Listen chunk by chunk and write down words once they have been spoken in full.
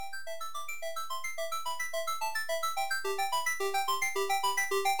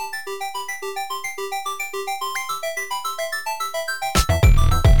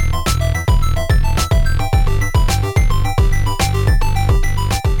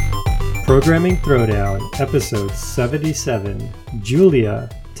Programming Throwdown, episode 77. Julia,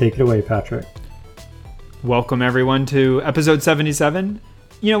 take it away, Patrick. Welcome, everyone, to episode 77.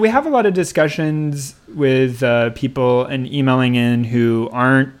 You know, we have a lot of discussions with people and emailing in who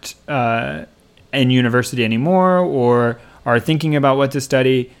aren't in university anymore or are thinking about what to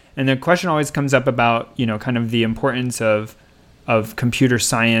study. And the question always comes up about, you know, kind of the importance of computer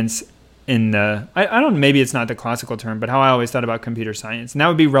science in the, I don't know, maybe it's not the classical term, but how I always thought about computer science. And that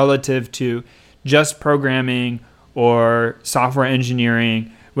would be relative to just programming or software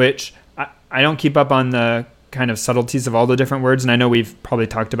engineering, which I don't keep up on the kind of subtleties of all the different words. And I know we've probably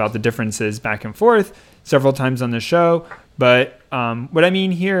talked about the differences back and forth several times on the show. But what I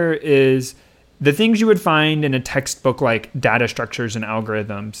mean here is the things you would find in a textbook like data structures and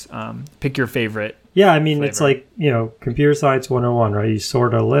algorithms. Pick your favorite. Yeah, I mean, flavor. It's like, you know, computer science 101, right? You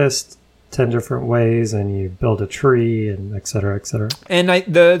sort a list 10 different ways and you build a tree and et cetera, et cetera. And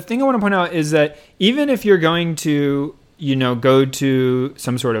the thing I want to point out is that even if you're going to, you know, go to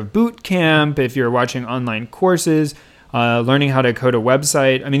some sort of boot camp, if you're watching online courses, learning how to code a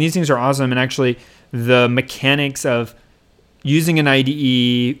website, I mean, these things are awesome. And actually the mechanics of using an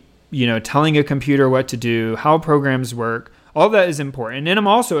IDE, you know, telling a computer what to do, how programs work, all of that is important. And I'm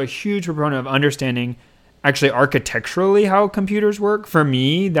also a huge proponent of understanding actually architecturally how computers work. For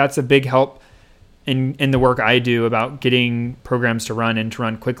me, that's a big help in the work I do about getting programs to run and to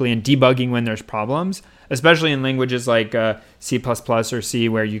run quickly and debugging when there's problems, especially in languages like C++ or C,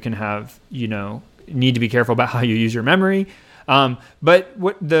 where you can have, you know, need to be careful about how you use your memory. But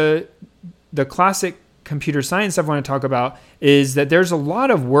what the classic computer science stuff I want to talk about is that there's a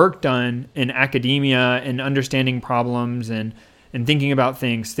lot of work done in academia and understanding problems and thinking about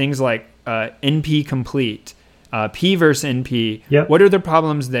things like NP complete, P versus NP. Yep. What are the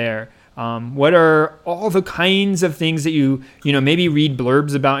problems there? What are all the kinds of things that you know, maybe read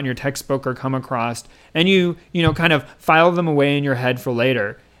blurbs about in your textbook or come across, and you know, kind of file them away in your head for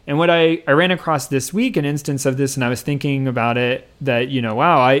later. And what I ran across this week, an instance of this, and I was thinking about it, that, you know,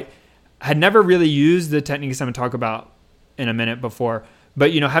 wow, I had never really used the techniques I'm going to talk about in a minute before,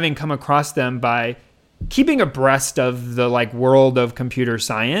 but, you know, having come across them by keeping abreast of the like world of computer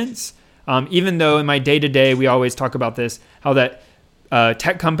science, even though in my day-to-day, we always talk about this, how that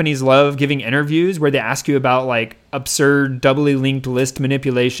tech companies love giving interviews where they ask you about like absurd doubly linked list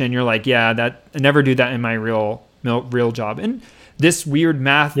manipulation. You're like, yeah, I never do that in my real job. And this weird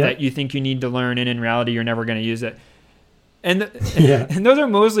math that you think you need to learn, and in reality, you're never going to use it. And and those are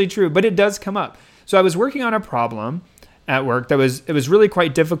mostly true, but it does come up. So I was working on a problem at work it was really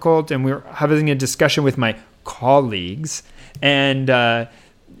quite difficult, and we were having a discussion with my colleagues. And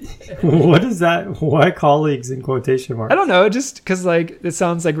what is that? Why colleagues in quotation marks? I don't know, just because like it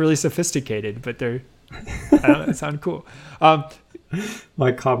sounds like really sophisticated, but I don't know, it sound cool.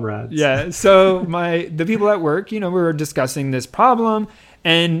 My comrades. Yeah. So the people at work, you know, we were discussing this problem,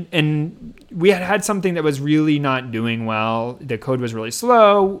 and we had something that was really not doing well. The code was really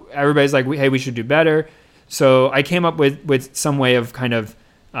slow. Everybody's like, hey, we should do better. So I came up with some way of kind of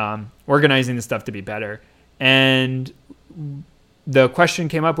organizing the stuff to be better. And the question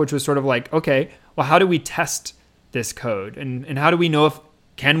came up, which was sort of like, okay, well, how do we test this code? And how do we know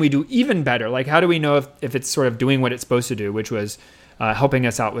can we do even better? Like, how do we know if it's sort of doing what it's supposed to do, which was helping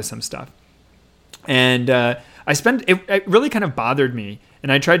us out with some stuff? And it really kind of bothered me.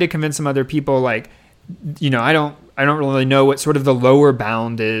 And I tried to convince some other people, like, you know, I don't really know what sort of the lower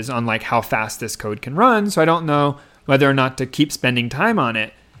bound is on like how fast this code can run. So I don't know whether or not to keep spending time on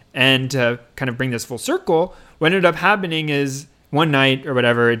it. And to kind of bring this full circle, what ended up happening is one night or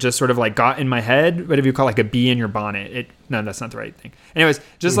whatever, it just sort of like got in my head. Whatever you call like a bee in your bonnet. No, that's not the right thing. Anyways,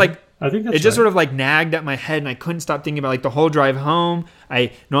 just like, I think that's it just sort of like nagged at my head, and I couldn't stop thinking about like the whole drive home.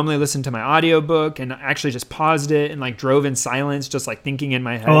 I normally listen to my audiobook and actually just paused it and like drove in silence, just like thinking in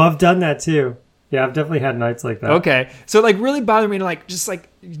my head. Oh, I've done that too. Yeah, I've definitely had nights like that. Okay. So it like really bothered me to like just like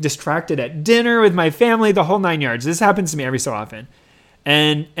distracted at dinner with my family, the whole 9 yards. This happens to me every so often.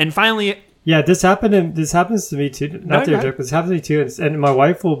 And finally, yeah, this happens to me too. Not to joke, but this happens to me too. And my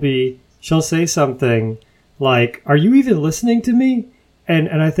wife she'll say something like, "Are you even listening to me?"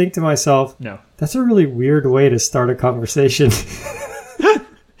 And I think to myself, no, that's a really weird way to start a conversation.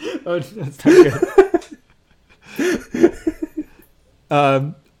 Oh, that's not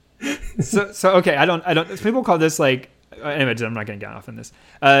good. So okay, I don't. People call this like. Anyway, I'm not going to get off on this.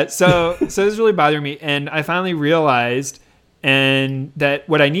 So this really bothered me, and I finally realized, and that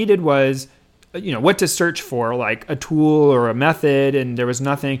what I needed was what to search for, like a tool or a method, and there was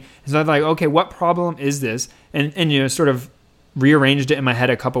nothing. So I was like, okay, what problem is this? And sort of rearranged it in my head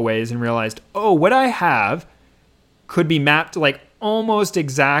a couple ways and realized, oh, what I have could be mapped like almost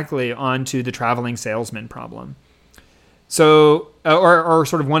exactly onto the traveling salesman problem. So, or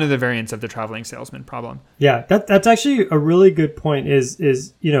sort of one of the variants of the traveling salesman problem. Yeah, that's actually a really good point. Is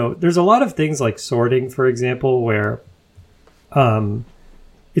there's a lot of things like sorting, for example, where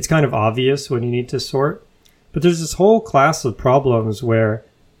it's kind of obvious when you need to sort, but there's this whole class of problems where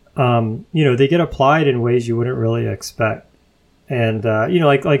they get applied in ways you wouldn't really expect, and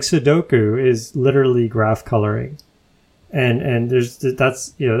like Sudoku is literally graph coloring. And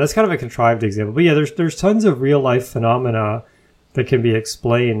that's kind of a contrived example, but yeah, there's tons of real life phenomena that can be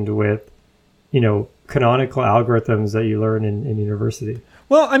explained with, canonical algorithms that you learn in university.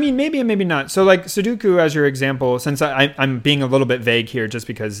 Well, I mean, maybe and maybe not. So like Sudoku as your example, since I'm being a little bit vague here just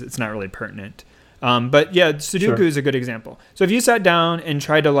because it's not really pertinent. But yeah, Sudoku is a good example. So if you sat down and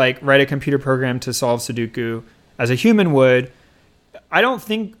tried to like write a computer program to solve Sudoku as a human would, I don't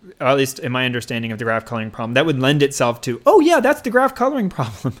think, at least in my understanding of the graph coloring problem, that would lend itself to, oh yeah, that's the graph coloring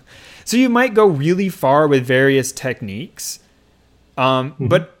problem. So you might go really far with various techniques,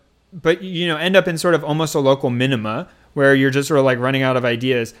 but end up in sort of almost a local minima where you're just sort of like running out of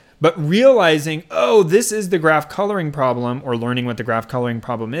ideas. But realizing, oh, this is the graph coloring problem, or learning what the graph coloring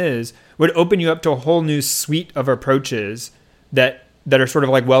problem is, would open you up to a whole new suite of approaches that are sort of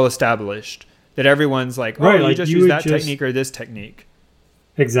like well established. That everyone's like, oh, right, you just use that technique or this technique.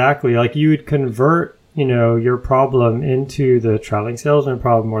 Exactly. Like you would convert, your problem into the traveling salesman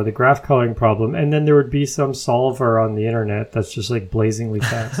problem or the graph coloring problem. And then there would be some solver on the internet that's just like blazingly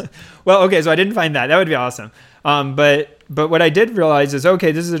fast. Well, okay. So I didn't find that. That would be awesome. But what I did realize is,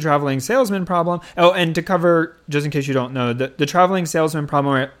 okay, this is a traveling salesman problem. Oh, and to cover, just in case you don't know, the traveling salesman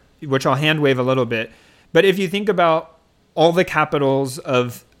problem, which I'll hand wave a little bit. But if you think about all the capitals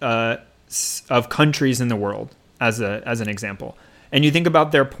of countries in the world as an example, and you think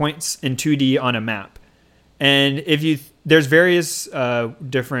about their points in 2D on a map, and there's various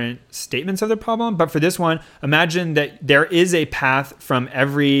different statements of the problem, but for this one, imagine that there is a path from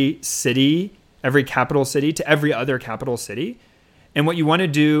every city, every capital city, to every other capital city, and what you want to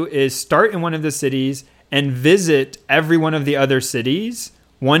do is start in one of the cities and visit every one of the other cities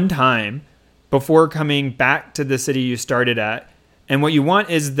one time before coming back to the city you started at. And what you want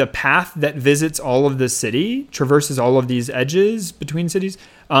is the path that visits all of the city, traverses all of these edges between cities,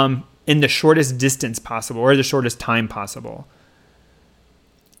 in the shortest distance possible, or the shortest time possible.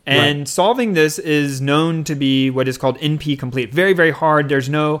 And solving this is known to be what is called NP-complete. Very, very hard. There's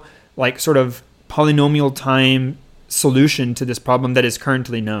no like sort of polynomial time solution to this problem that is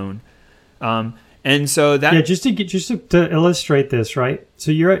currently known. And so that just to illustrate this, right?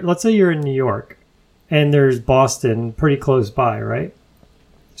 So let's say you're in New York. And there's Boston pretty close by, right?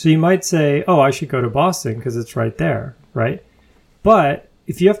 So you might say, oh, I should go to Boston because it's right there, right? But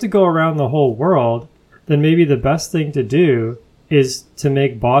if you have to go around the whole world, then maybe the best thing to do is to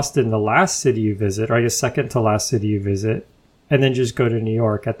make Boston the last city you visit, or I guess second to last city you visit, and then just go to New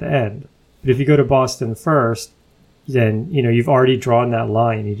York at the end. But if you go to Boston first, then, you've already drawn that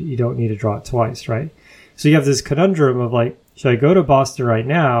line. You don't need to draw it twice, right? So you have this conundrum of like, should I go to Boston right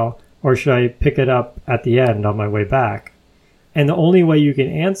now? Or should I pick it up at the end on my way back? And the only way you can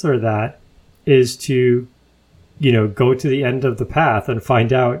answer that is to, go to the end of the path and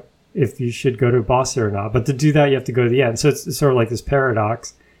find out if you should go to Boston or not. But to do that, you have to go to the end. So it's sort of like this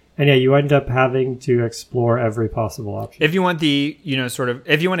paradox. And yeah, you end up having to explore every possible option. If you want if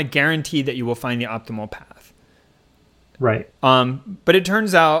you want to guarantee that you will find the optimal path. Right. But it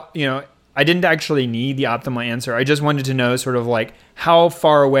turns out, I didn't actually need the optimal answer. I just wanted to know sort of like how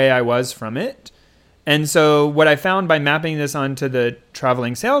far away I was from it. And so what I found by mapping this onto the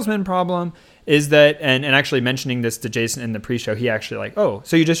traveling salesman problem is that, and actually mentioning this to Jason in the pre-show, he actually like, oh,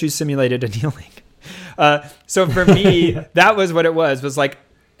 so you just use simulated annealing. So for me, that was what it was like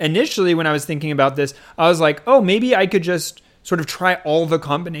initially when I was thinking about this, I was like, oh, maybe I could just sort of try all the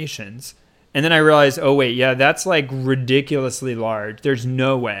combinations. And then I realized, oh, wait, yeah, that's like ridiculously large. There's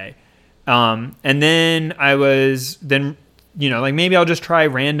no way. And then I was like, maybe I'll just try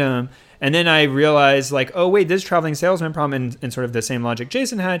random. And then I realized like, oh, wait, this traveling salesman problem and sort of the same logic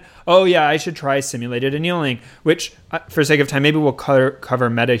Jason had. Oh, yeah, I should try simulated annealing, which for sake of time, maybe we'll cover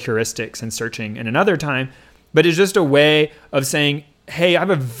meta heuristics and searching in another time. But it's just a way of saying, hey, I have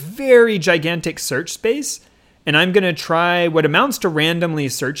a very gigantic search space and I'm going to try what amounts to randomly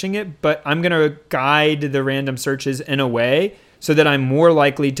searching it, but I'm going to guide the random searches in a way so that I'm more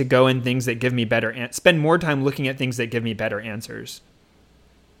likely to go in things that give me spend more time looking at things that give me better answers.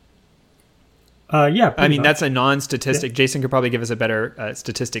 Yeah. I mean, much. That's a non-statistic. Yeah. Jason could probably give us a better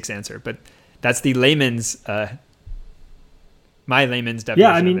statistics answer, but that's the layman's, my layman's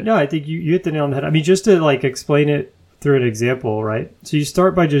definition. Yeah, I mean, no, I think you hit the nail on the head. I mean, just to like explain it through an example, right? So you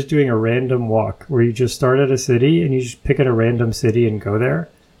start by just doing a random walk where you just start at a city and you just pick at a random city and go there,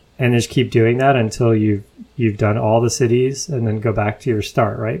 and just keep doing that until you've done all the cities and then go back to your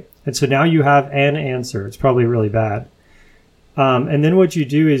start, right? And so now you have an answer. It's probably really bad. And then what you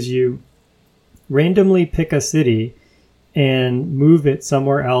do is you randomly pick a city and move it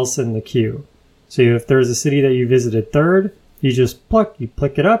somewhere else in the queue. So if there's a city that you visited third, you just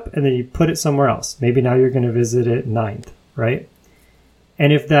pick it up and then you put it somewhere else. Maybe now you're going to visit it ninth, right?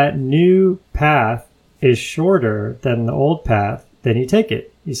 And if that new path is shorter than the old path, then you take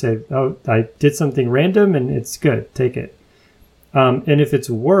it. You say, oh, I did something random and it's good. Take it. And if it's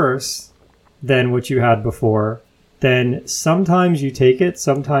worse than what you had before, then sometimes you take it,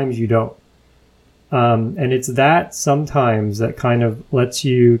 sometimes you don't. And it's that sometimes that kind of lets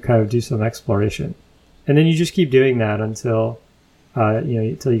you kind of do some exploration. And then you just keep doing that until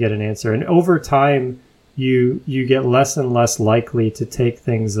you get an answer. And over time, you get less and less likely to take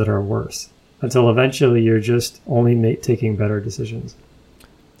things that are worse until eventually you're just only taking better decisions.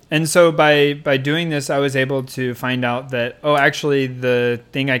 And so by doing this, I was able to find out that, actually the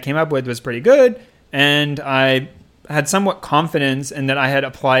thing I came up with was pretty good. And I had somewhat confidence in that I had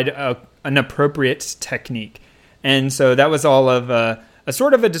applied an appropriate technique. And so that was all of a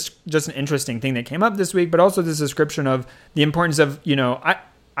sort of just an interesting thing that came up this week, but also this description of the importance of,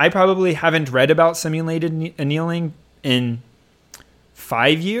 I probably haven't read about simulated annealing in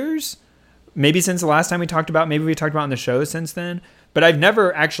 5 years, maybe since the last time we talked about, maybe we talked about on the show since then, but I've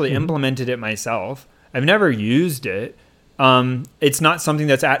never actually implemented it myself. I've never used it. It's not something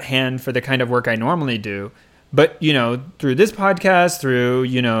that's at hand for the kind of work I normally do. But, through this podcast, through,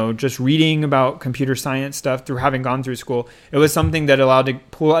 just reading about computer science stuff, through having gone through school, it was something that allowed to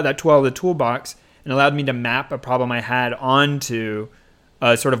pull out that tool out of the toolbox and allowed me to map a problem I had onto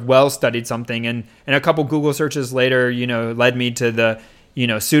a sort of well-studied something. And a couple Google searches later, led me to the,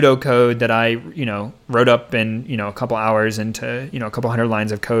 pseudocode that I, wrote up in, a couple hours into, a couple hundred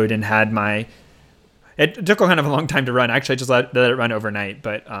lines of code and had it took kind of a long time to run. Actually, I just let it run overnight,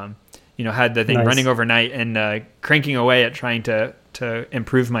 but, had the thing running overnight and cranking away at trying to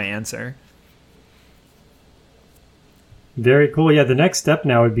improve my answer. Very cool. Yeah, the next step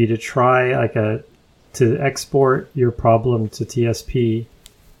now would be to try to export your problem to TSP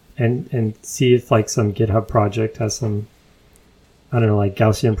and see if like some GitHub project has some, I don't know, like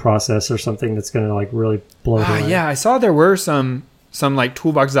Gaussian process or something that's going to like really blow it away. Yeah, I saw there were some like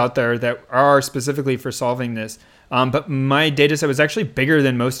toolboxes out there that are specifically for solving this. But my data set was actually bigger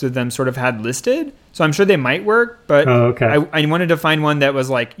than most of them sort of had listed. So I'm sure they might work, but I wanted to find one that was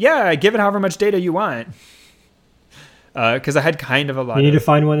like, yeah, give it however much data you want. Because I had kind of a lot. You need to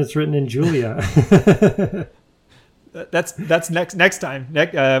find one that's written in Julia. That's next time,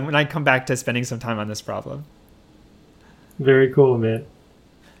 when I come back to spending some time on this problem. Very cool, man.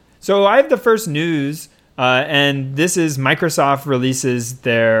 So I have the first news. And this is Microsoft releases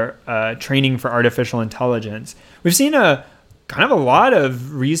their training for artificial intelligence. We've seen a lot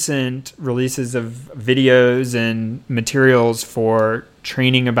of recent releases of videos and materials for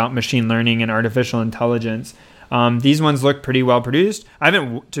training about machine learning and artificial intelligence. These ones look pretty well produced.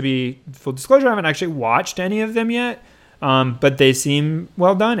 To be full disclosure, I haven't actually watched any of them yet, but they seem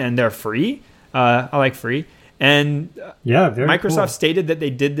well done and they're free. I like free. And Microsoft stated that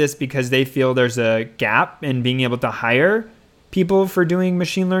they did this because they feel there's a gap in being able to hire people for doing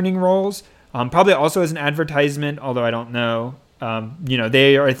machine learning roles. Probably also as an advertisement, although I don't know.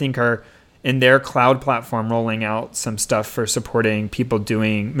 They I think are in their cloud platform rolling out some stuff for supporting people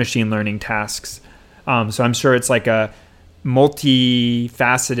doing machine learning tasks. So I'm sure it's like a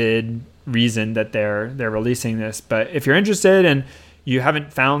multifaceted reason that they're releasing this. But if you're interested and you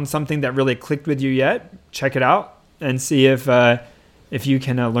haven't found something that really clicked with you yet, check it out and see if you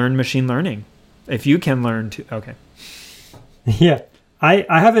can learn machine learning. If you can learn to, okay. Yeah, I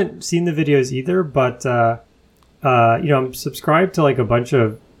haven't seen the videos either, but I'm subscribed to like a bunch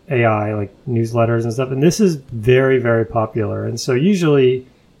of AI like newsletters and stuff, and this is very, very popular. And so usually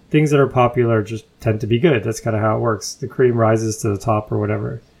things that are popular just tend to be good. That's kind of how it works. The cream rises to the top or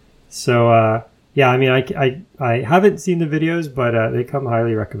whatever. So I mean, I haven't seen the videos, but they come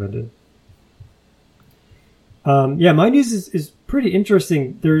highly recommended. My news is pretty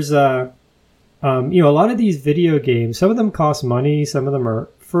interesting. There's a lot of these video games, some of them cost money, some of them are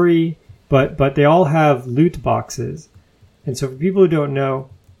free, but they all have loot boxes. And so for people who don't know,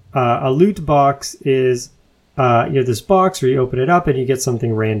 a loot box is, this box where you open it up and you get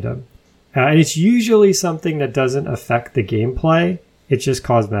something random. And it's usually something that doesn't affect the gameplay. It's just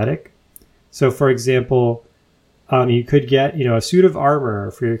cosmetic. So, for example, you could get, a suit of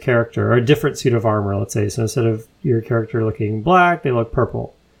armor for your character, or a different suit of armor, let's say. So instead of your character looking black, they look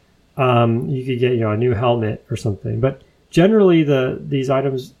purple. You could get, a new helmet or something. But generally, these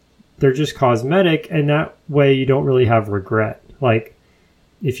items, they're just cosmetic, and that way you don't really have regret. Like,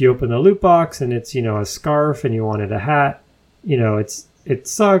 if you open the loot box and it's, a scarf and you wanted a hat, it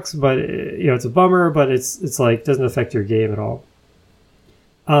sucks, but it's a bummer, but it's like doesn't affect your game at all.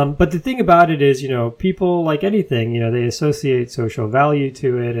 But the thing about it is, people, like anything, they associate social value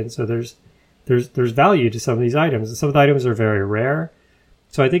to it, and so there's value to some of these items. And some of the items are very rare.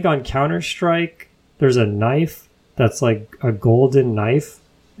 So I think on Counter-Strike, there's a knife that's like a golden knife.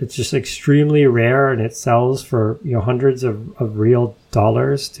 It's just extremely rare, and it sells for hundreds of real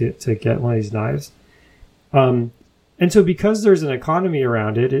dollars to get one of these knives. And so because there's an economy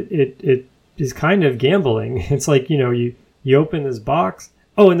around it, it is kind of gambling. It's like, you open this box.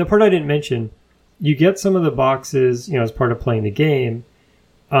 Oh, and the part I didn't mention, you get some of the boxes, as part of playing the game,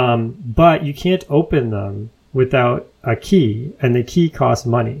 but you can't open them without a key, and the key costs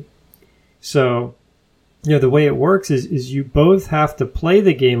money. So, the way it works is you both have to play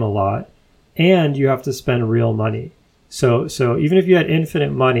the game a lot, and you have to spend real money. So even if you had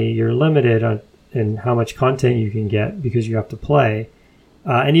infinite money, you're limited in how much content you can get because you have to play.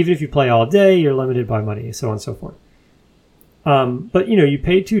 And even if you play all day, you're limited by money, so on and so forth. But, you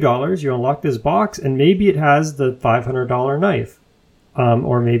pay $2, you unlock this box, and maybe it has the $500 knife.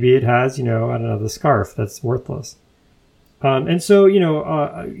 Or maybe it has, I don't know, the scarf that's worthless. And so,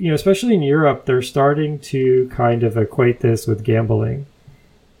 especially in Europe, they're starting to kind of equate this with gambling.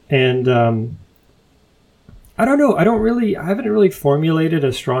 And I don't know. I haven't really formulated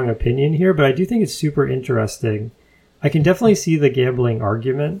a strong opinion here, but I do think it's super interesting. I can definitely see the gambling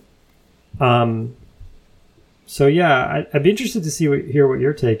argument. So yeah, I'd be interested to hear what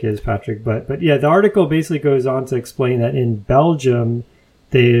your take is, Patrick. But yeah, the article basically goes on to explain that in Belgium,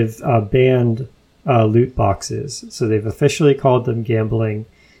 they've banned loot boxes. So they've officially called them gambling.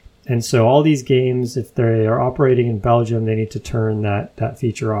 And so all these games, if they are operating in Belgium, they need to turn that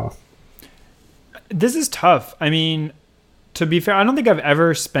feature off. This is tough. I mean, to be fair, I don't think I've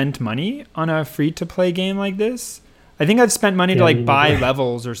ever spent money on a free-to-play game like this. I think I've spent money to buy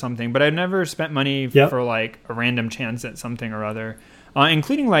levels or something, but I've never spent money for like a random chance at something or other.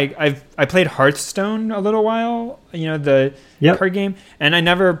 Including I played Hearthstone a little while, the card game, and I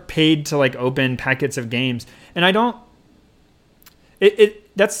never paid to open packets of games. And I don't.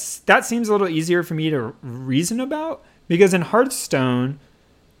 That seems a little easier for me to reason about, because in Hearthstone,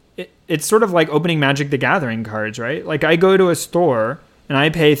 it's sort of like opening Magic the Gathering cards, right? Like I go to a store and I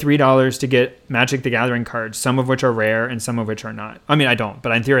pay $3 to get Magic the Gathering cards, some of which are rare and some of which are not. I mean, I don't,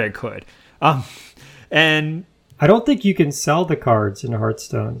 but in theory I could. And I don't think you can sell the cards in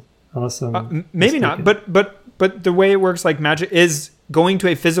Hearthstone unless I'm maybe mistaken. not. But the way it works, like Magic, is going to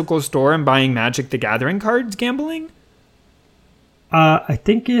a physical store and buying Magic the Gathering cards gambling? I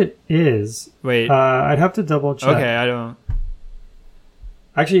think it is. Wait, I'd have to double check. Okay, I don't.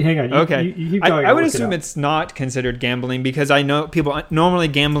 Actually, hang on. Okay. You keep going. I would assume it's not considered gambling, because I know people normally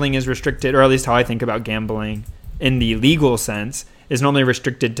gambling is restricted, or at least how I think about gambling in the legal sense is normally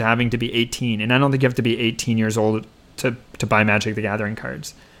restricted to having to be 18, and I don't think you have to be 18 years old to buy Magic the Gathering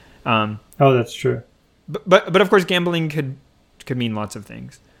cards. Oh, that's true. But of course, gambling could mean lots of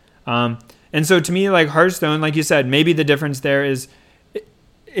things. And so to me, like Hearthstone, like you said, maybe the difference there is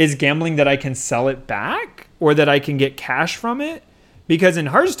gambling that I can sell it back or that I can get cash from it. Because in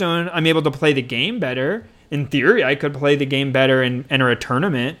Hearthstone, I'm able to play the game better. In theory, I could play the game better and enter a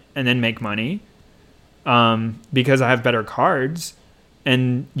tournament and then make money, because I have better cards.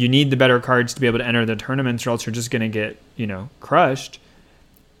 And you need the better cards to be able to enter the tournaments, or else you're just going to get, crushed.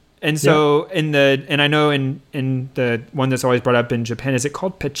 And so and I know in the one that's always brought up in Japan, is it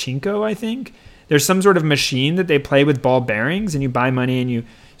called pachinko, I think? There's some sort of machine that they play with ball bearings, and you buy money and you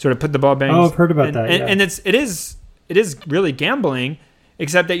sort of put the ball bearings. Oh, I've heard about that. And it is really gambling,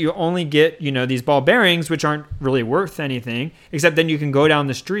 except that you only get, these ball bearings, which aren't really worth anything, except then you can go down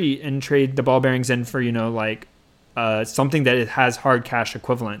the street and trade the ball bearings in for, something that it has hard cash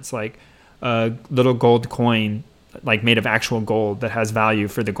equivalents, like a little gold coin, like made of actual gold that has value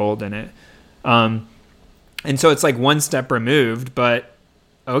for the gold in it. And so it's like one step removed, but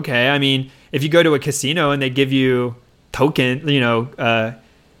okay. I mean, if you go to a casino and they give you token,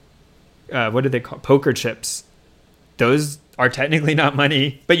 what do they call poker chips? Those are technically not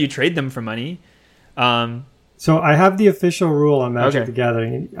money, but you trade them for money. So I have the official rule on Magic the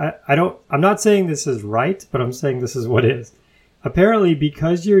Gathering. I'm not saying this is right, but I'm saying this is what is. apparently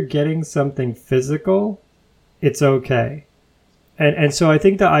because you're getting something physical, it's okay. And so I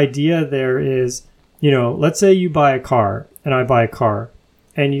think the idea there is, let's say you buy a car and I buy a car,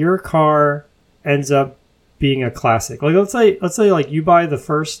 and your car ends up being a classic. Like let's say like you buy the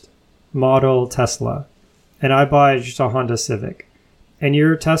first model Tesla and I buy just a Honda Civic, and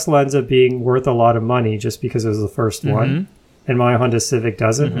your Tesla ends up being worth a lot of money just because it was the first one, and my Honda Civic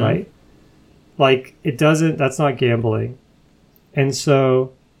doesn't, right? Like it doesn't, that's not gambling. And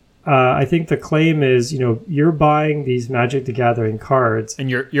so I think the claim is, you're buying these Magic the Gathering cards, and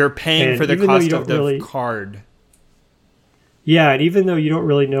you're paying for the cost of the card. Yeah, and even though you don't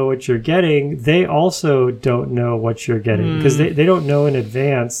really know what you're getting, they also don't know what you're getting, because they don't know in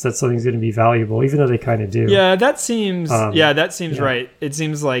advance that something's going to be valuable, even though they kind of do. Yeah, that seems right. It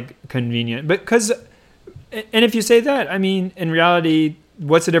seems like convenient, and if you say that, I mean, in reality,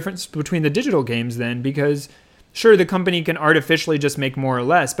 what's the difference between the digital games then? Because sure, the company can artificially just make more or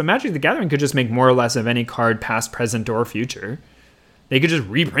less, but Magic the Gathering could just make more or less of any card, past, present, or future. They could just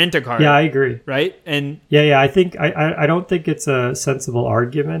reprint a card. Yeah, I agree. Right? And I think I don't think it's a sensible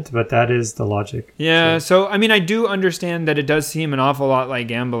argument, but that is the logic. Yeah, so I mean, I do understand that it does seem an awful lot like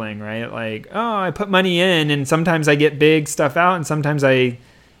gambling, right? Like, oh, I put money in, and sometimes I get big stuff out, and sometimes I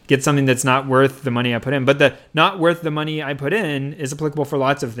get something that's not worth the money I put in. But the not worth the money I put in is applicable for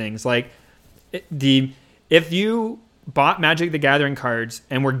lots of things. Like if you bought Magic the Gathering cards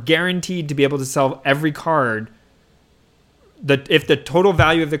and were guaranteed to be able to sell every card, if the total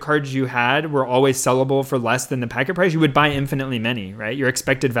value of the cards you had were always sellable for less than the packet price, you would buy infinitely many, right? Your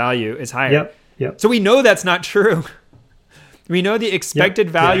expected value is higher. Yep. So we know that's not true. We know the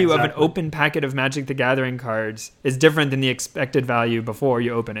expected value of an open packet of Magic the Gathering cards is different than the expected value before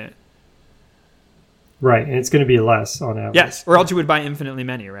you open it. Right, and it's going to be less on average. Yes, or else you would buy infinitely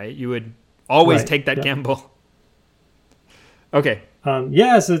many, right? You would always take that gamble. Okay. So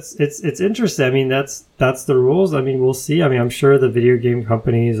it's interesting. I mean, that's the rules. I mean, we'll see. I mean, I'm sure the video game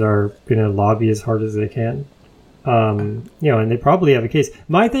companies are going to lobby as hard as they can. And they probably have a case.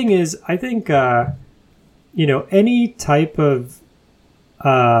 My thing is, I think, any type of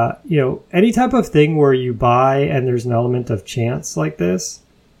thing where you buy and there's an element of chance like this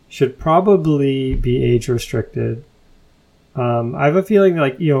should probably be age restricted. I have a feeling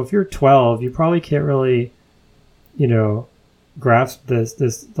like, if you're 12, you probably can't really, grasp this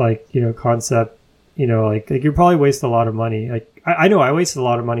concept, like you probably waste a lot of money. Like I know I wasted a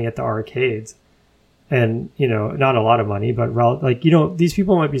lot of money at the arcades, and not a lot of money, but these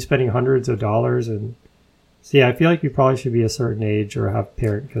people might be spending hundreds of dollars, and so I feel like you probably should be a certain age or have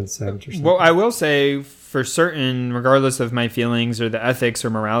parent consent or something. Well, I will say for certain, regardless of my feelings or the ethics or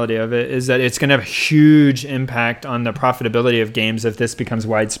morality of it, is that it's going to have a huge impact on the profitability of games if this becomes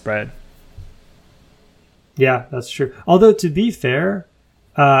widespread. Yeah, that's true. Although, to be fair,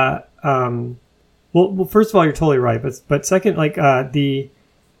 well, first of all, you're totally right. But second,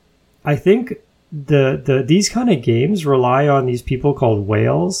 I think these kind of games rely on these people called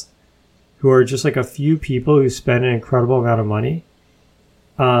whales, who are just like a few people who spend an incredible amount of money.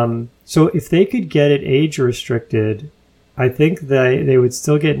 So if they could get it age restricted, I think they would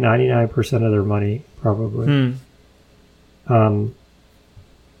still get 99% of their money, probably. But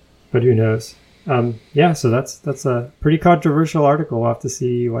who knows? So that's a pretty controversial article. We'll have to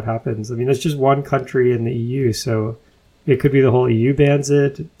see what happens. I mean, there's just one country in the EU, so it could be the whole EU bans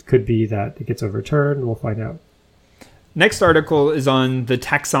it. It could be that it gets overturned. We'll find out. Next article is on the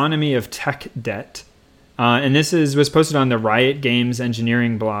taxonomy of tech debt. And this was posted on the Riot Games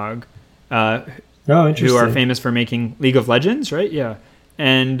engineering blog, interesting. Who are famous for making League of Legends, right? Yeah.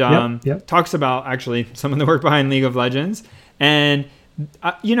 And talks about actually some of the work behind League of Legends. And,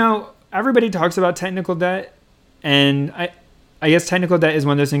 everybody talks about technical debt, and I guess technical debt is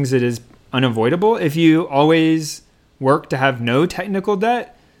one of those things that is unavoidable. If you always work to have no technical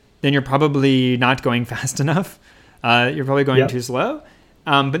debt, then you're probably not going fast enough. You're probably going too slow.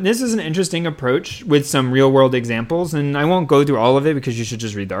 But this is an interesting approach with some real world examples, and I won't go through all of it because you should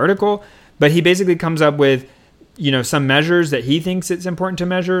just read the article. But he basically comes up with, some measures that he thinks it's important to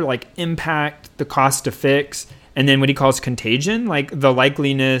measure, like impact, the cost to fix, and then what he calls contagion, like the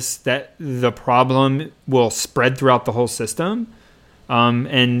likeliness that the problem will spread throughout the whole system,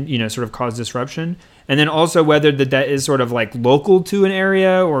 and sort of cause disruption. And then also whether the debt is sort of like local to an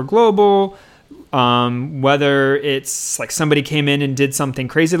area or global, whether it's like somebody came in and did something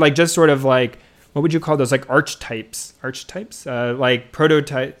crazy, like just sort of like, what would you call those? Like archetypes, like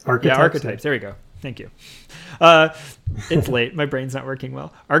prototypes. Archetypes. There we go. Thank you. It's late. My brain's not working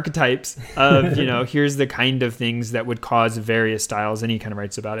well. Archetypes of, here's the kind of things that would cause various styles. And he kind of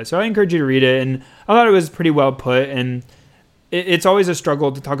writes about it. So I encourage you to read it. And I thought it was pretty well put. And it's always a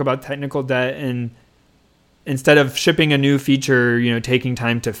struggle to talk about technical debt, and instead of shipping a new feature, taking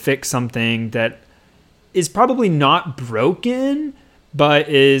time to fix something that is probably not broken, but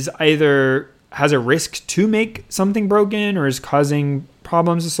is either has a risk to make something broken or is causing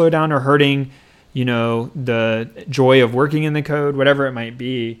problems to slow down or hurting, the joy of working in the code, whatever it might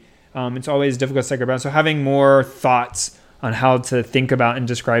be. It's always difficult to think about. So having more thoughts on how to think about and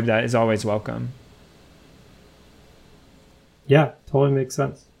describe that is always welcome. Yeah, totally makes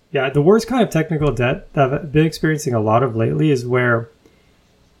sense. Yeah, the worst kind of technical debt that I've been experiencing a lot of lately is where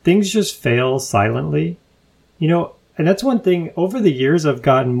things just fail silently. And that's one thing, over the years, I've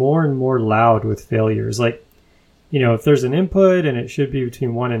gotten more and more loud with failures. Like, if there's an input and it should be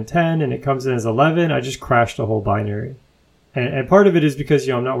between 1 and 10 and it comes in as 11, I just crash the whole binary. And part of it is because,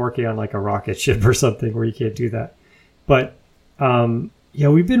 I'm not working on like a rocket ship or something where you can't do that. But,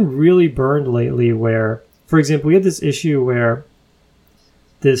 we've been really burned lately where, for example, we had this issue where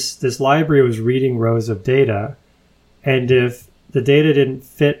this library was reading rows of data. And if the data didn't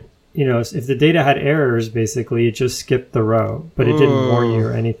fit, if the data had errors, basically, it just skipped the row, but it didn't warn you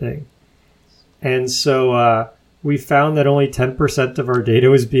or anything. And so we found that only 10% of our data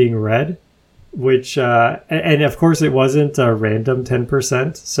was being read, which, and of course it wasn't a random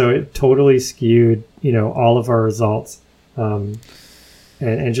 10%. So it totally skewed, all of our results. And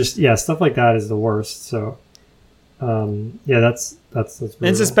just, stuff like that is the worst. So, that's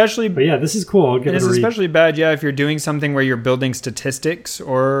it's especially, but yeah, this is cool. It's especially bad, if you're doing something where you're building statistics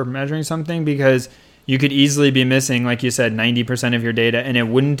or measuring something, because you could easily be missing, like you said, 90% of your data, and it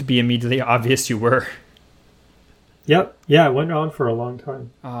wouldn't be immediately obvious you were. Yep. Yeah, it went on for a long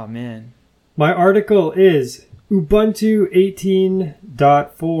time. Oh, man. My article is Ubuntu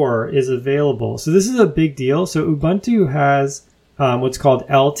 18.4 is available. So this is a big deal. So Ubuntu has what's called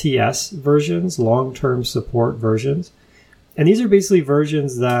LTS versions, long-term support versions. And these are basically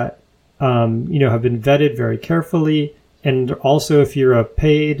versions that, have been vetted very carefully. And also if you're a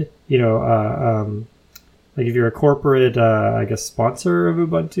paid, like if you're a corporate, sponsor of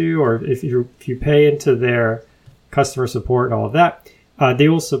Ubuntu, or if you pay into their customer support and all of that, they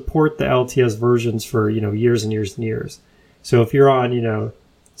will support the LTS versions for, years and years and years. So if you're on,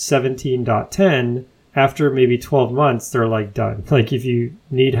 17.10, after maybe 12 months, they're like done. Like if you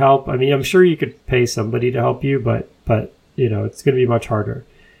need help, I'm sure you could pay somebody to help you, but it's going to be much harder.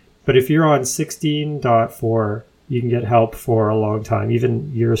 But if you're on 16.4, you can get help for a long time,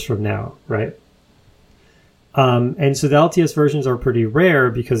 even years from now, right? And so the LTS versions are pretty rare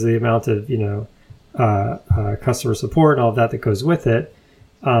because of the amount of, customer support and all of that goes with it.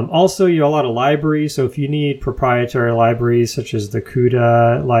 Also, a lot of libraries. So if you need proprietary libraries, such as the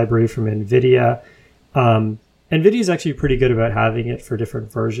CUDA library from NVIDIA, NVIDIA is actually pretty good about having it for different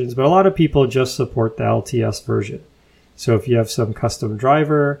versions, but a lot of people just support the LTS version. So if you have some custom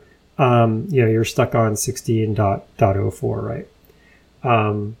driver, you're stuck on 16.04, right?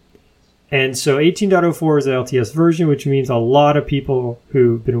 And so 18.04 is the LTS version, which means a lot of people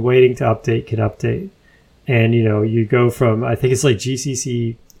who've been waiting to update can update. And, you go from, I think it's like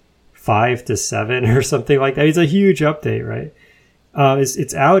GCC 5 to 7 or something like that. It's a huge update, right?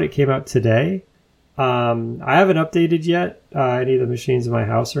 It's out. It came out today. I haven't updated yet any of the machines in my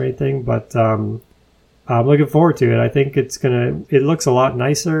house or anything, but I'm looking forward to it. I think it looks a lot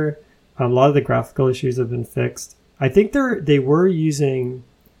nicer. A lot of the graphical issues have been fixed. I think they were using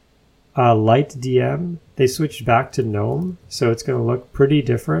LightDM. They switched back to GNOME, so it's going to look pretty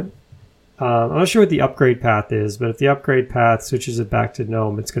different. I'm not sure what the upgrade path is, but if the upgrade path switches it back to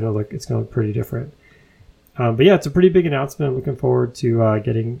GNOME, it's going to look pretty different. But yeah, it's a pretty big announcement. I'm looking forward to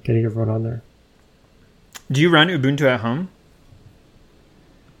getting everyone on there. Do you run Ubuntu at home?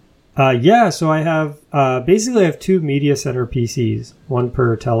 So I have basically I have two media center PCs, one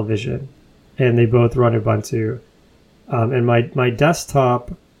per television, and they both run Ubuntu. And my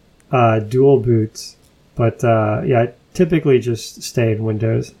desktop dual boots, but I typically just stay in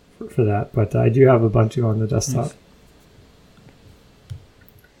Windows for that. But I do have Ubuntu on the desktop. Nice.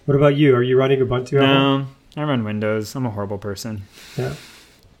 What about you? Are you running Ubuntu? No, I run Windows. I'm a horrible person. Yeah.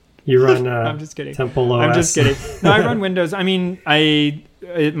 You run I'm just kidding. Temple OS. I'm just kidding. No, I run Windows.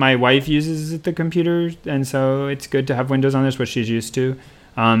 My wife uses the computer, and so it's good to have Windows on this, which she's used to.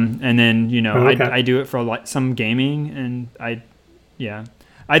 And then, I do it for some gaming, and I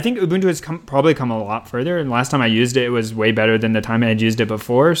think Ubuntu has probably come a lot further. And last time I used it, it was way better than the time I had used it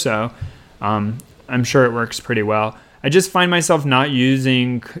before. So I'm sure it works pretty well. I just find myself not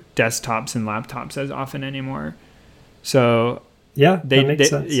using desktops and laptops as often anymore. So that makes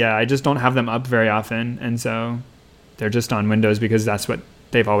sense. I just don't have them up very often. And so they're just on Windows because that's what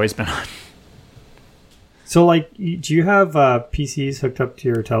they've always been on. So, like, do you have PCs hooked up to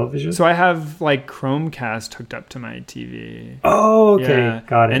your television? So I have like Chromecast hooked up to my TV. Oh, okay,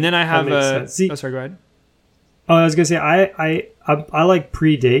 got it. And then I have a. Sorry, go ahead. Oh, I was gonna say I like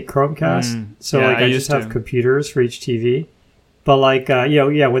predate Chromecast, so like I just have computers for each TV. But like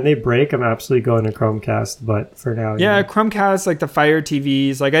when they break, I'm absolutely going to Chromecast. But for now, Chromecast, like the Fire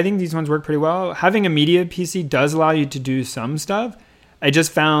TVs, like I think these ones work pretty well. Having a media PC does allow you to do some stuff. I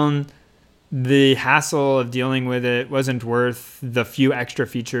just found the hassle of dealing with it wasn't worth the few extra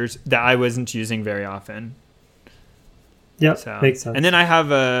features that I wasn't using very often. Yep, makes sense. And then I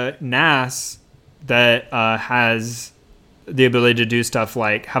have a NAS that has the ability to do stuff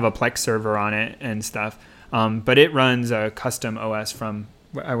like have a Plex server on it and stuff. But it runs a custom OS from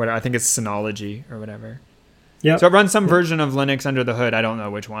I think it's Synology or whatever. Yeah. So it runs some version of Linux under the hood. I don't know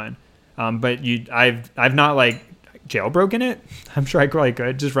which one. But I've not like jailbroken it. I'm sure I probably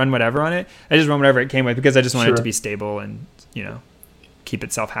could just run whatever on it. I just run whatever it came with because I just want it to be stable and keep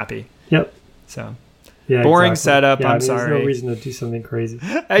itself happy. Yep. So boring setup. I'm sorry. There's no reason to do something crazy.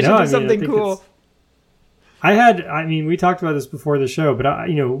 I should do something cool. We talked about this before the show, but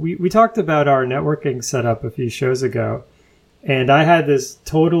we talked about our networking setup a few shows ago, and I had this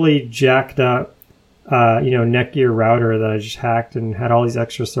totally jacked up, Netgear router that I just hacked and had all these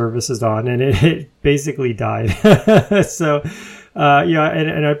extra services on, and it basically died. So,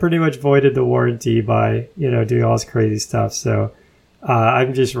 and I pretty much voided the warranty by, doing all this crazy stuff. So,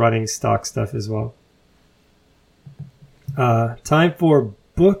 I'm just running stock stuff as well. Time for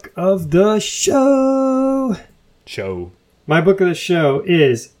book of the show. My book of the show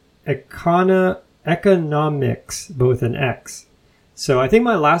is Economics, both an X. So I think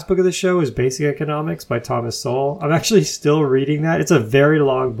my last book of the show is Basic Economics by Thomas Sowell. I'm actually still reading that. It's a very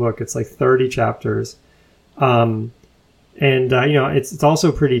long book. It's like 30 chapters. It's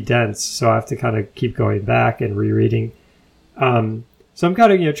also pretty dense, so I have to kind of keep going back and rereading. So I'm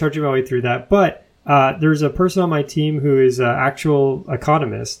kind of, trudging my way through that. But there's a person on my team who is an actual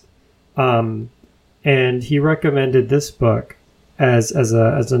economist, and he recommended this book as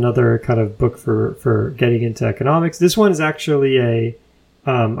another kind of book for getting into economics. This one is actually a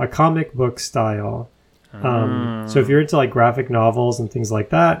comic book style. So if you're into like graphic novels and things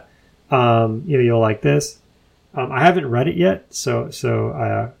like that, you'll like this. I haven't read it yet,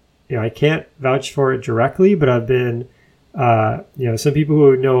 so I can't vouch for it directly, but I've been some people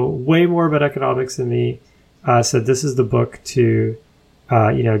who know way more about economics than me said this is the book to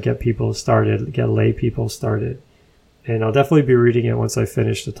get people started, get lay people started. And I'll definitely be reading it once I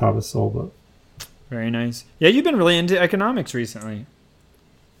finish the Thomas Sowell book. Very nice. Yeah, you've been really into economics recently.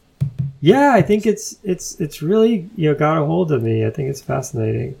 Yeah, I think it's really got a hold of me. I think it's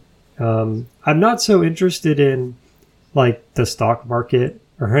fascinating. I'm not so interested in like the stock market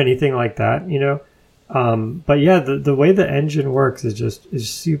or anything like that, but yeah, the way the engine works is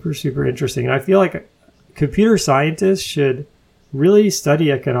super, super interesting. And I feel like computer scientists should really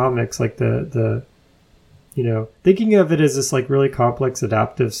study economics, like the thinking of it as this like really complex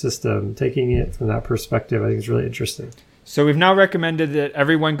adaptive system, taking it from that perspective, I think is really interesting. So we've now recommended that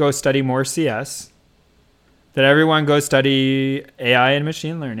everyone go study more CS, that everyone go study AI and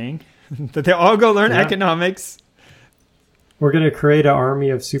machine learning, that they all go learn economics. We're going to create an army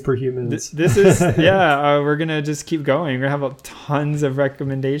of superhumans. This is, we're going to just keep going. We're going to have tons of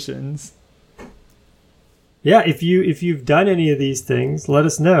recommendations. Yeah, if you've done any of these things, let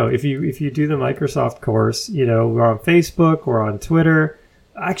us know. If you do the Microsoft course, we're on Facebook, we're on Twitter.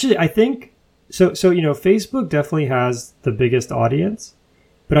 Actually, I think so Facebook definitely has the biggest audience,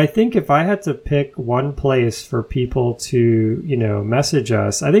 but I think if I had to pick one place for people to, message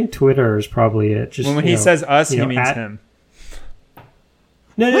us, I think Twitter is probably it. Just when he says us, he means him.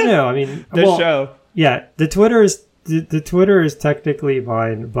 No. I mean, show. Yeah, the Twitter is technically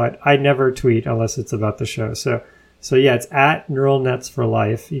mine, but I never tweet unless it's about the show. So yeah, it's at Neural Nets for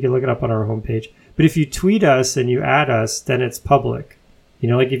Life. You can look it up on our homepage. But if you tweet us and you add us, then it's public.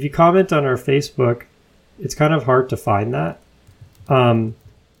 Like if you comment on our Facebook, it's kind of hard to find that.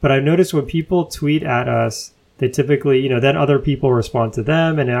 But I've noticed when people tweet at us, they typically, then other people respond to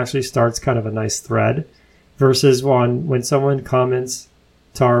them, and it actually starts kind of a nice thread. Versus when someone comments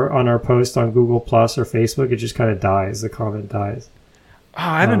on our post on Google Plus or Facebook, it just kind of dies. The comment dies. Oh,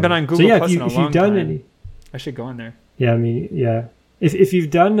 I haven't been on Google Plus in a long time. I should go on there. Yeah, I mean, yeah. If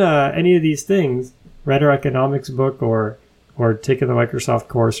you've done any of these things, read our economics book or taken the Microsoft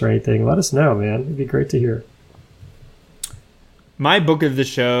course or anything, let us know, man. It'd be great to hear. My book of the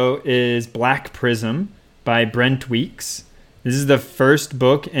show is Black Prism by Brent Weeks. This is the first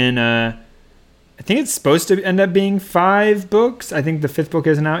book in I think it's supposed to end up being 5 books. I think the 5th book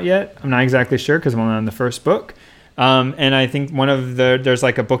isn't out yet. I'm not exactly sure because I'm only on the first book. And I think there's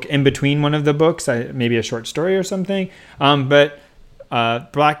like a book in between one of the books, maybe a short story or something. But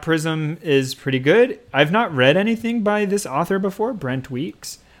Black Prism is pretty good. I've not read anything by this author before, Brent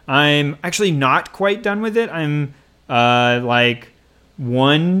Weeks. I'm actually not quite done with it. I'm like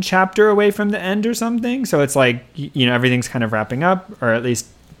 1 chapter away from the end or something. So it's like, everything's kind of wrapping up, or at least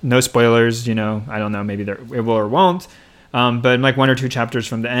no spoilers, I don't know, maybe it will or won't. But I'm like 1 or 2 chapters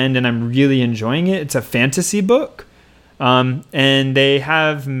from the end, and I'm really enjoying it. It's a fantasy book, and they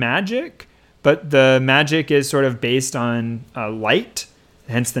have magic, but the magic is sort of based on light,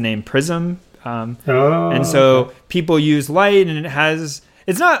 hence the name Prism. And so people use light, and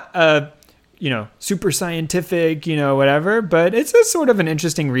it's not super scientific, whatever, but it's a sort of an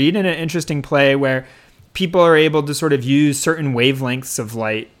interesting read and an interesting play where people are able to sort of use certain wavelengths of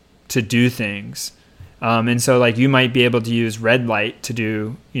light to do things. And so like you might be able to use red light to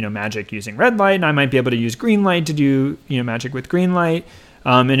do, magic using red light, and I might be able to use green light to do, magic with green light.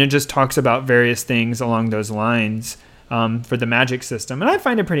 And it just talks about various things along those lines for the magic system. And I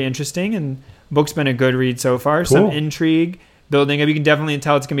find it pretty interesting, and the book's been a good read so far. Cool. Some intrigue building. You can definitely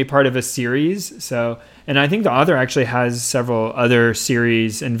tell it's going to be part of a series. So, and I think the author actually has several other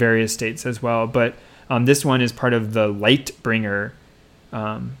series in various states as well. But this one is part of the Lightbringer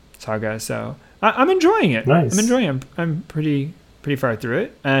saga. So I'm enjoying it. Nice. I'm enjoying it. I'm pretty far through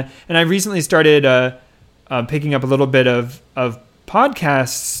it. And I recently started picking up a little bit of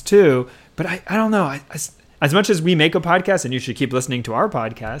podcasts too. But I don't know. As much as we make a podcast, and you should keep listening to our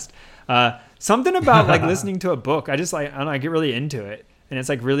podcast, something about like listening to a book, I don't know, I get really into it. And it's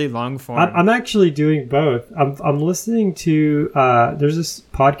like really long form. I'm actually doing both. I'm listening to, there's this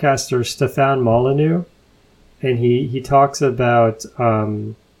podcaster, Stefan Molyneux, and he talks about,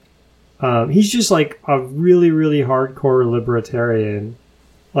 he's just like a really, really hardcore libertarian,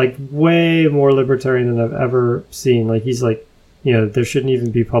 like way more libertarian than I've ever seen. Like he's like, there shouldn't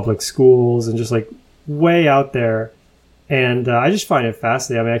even be public schools, and just like way out there. And I just find it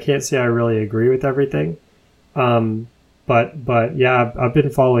fascinating. I mean, I can't say I really agree with everything. But yeah, I've been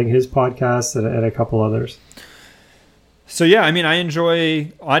following his podcast and a couple others. So yeah, I mean, I enjoy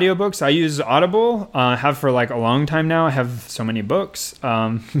audiobooks. I use Audible, have for like a long time now. I have so many books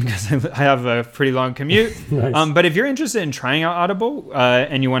because I have a pretty long commute. Nice. But if you're interested in trying out Audible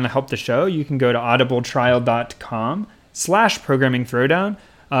and you want to help the show, you can go to audibletrial.com/programming throwdown.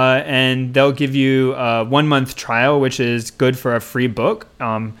 And they'll give you a 1-month trial, which is good for a free book.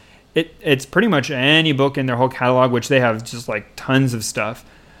 It's pretty much any book in their whole catalog, which they have just like tons of stuff.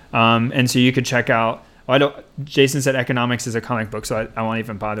 And so you could check out. Jason said economics is a comic book, so I won't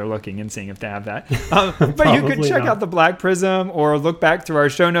even bother looking and seeing if they have that. But you could check out the Black Prism, or look back through our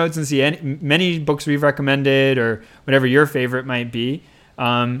show notes and see many books we've recommended, or whatever your favorite might be,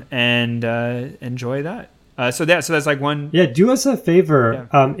 and enjoy that. So that's like one. Yeah, do us a favor.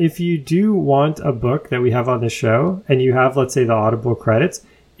 Yeah. If you do want a book that we have on the show, and you have, let's say, the Audible credits,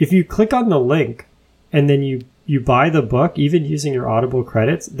 if you click on the link and then you buy the book, even using your Audible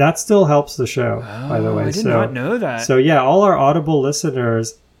credits, that still helps the show, by the way. I did not know that. So yeah, all our Audible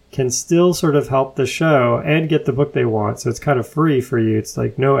listeners can still sort of help the show and get the book they want. So it's kind of free for you. It's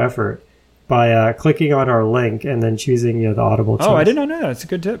like no effort by clicking on our link and then choosing the Audible choice. Oh, I did not know that. It's a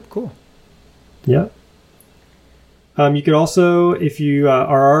good tip. Cool. Yeah. You could also, if you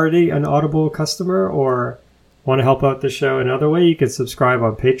are already an Audible customer or want to help out the show another way, you can subscribe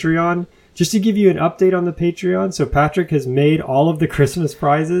on Patreon. Just to give you an update on the Patreon, so Patrick has made all of the Christmas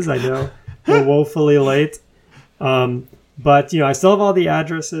prizes. I know we're woefully late. But I still have all the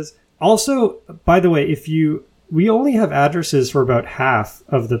addresses. Also, by the way, we only have addresses for about half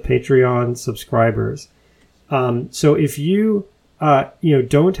of the Patreon subscribers. So if you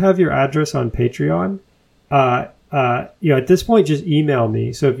don't have your address on Patreon, at this point, just email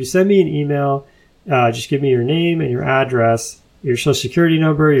me. So if you send me an email, just give me your name and your address, your social security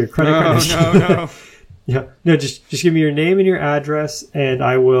number, your credit card. No. Yeah, no, just give me your name and your address, and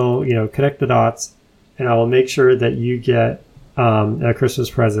I will, connect the dots, and I will make sure that you get a Christmas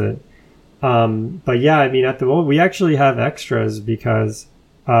present. But yeah, I mean, at the moment, we actually have extras because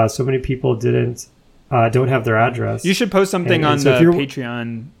so many people don't have their address. You should post something on the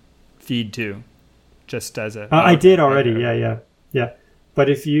Patreon feed too, just as a. I did already. Yeah. But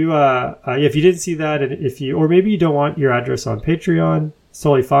if you didn't see that, and or maybe you don't want your address on Patreon, it's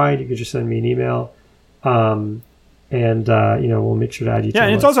totally fine. You can just send me an email, and we'll make sure to add you. Yeah,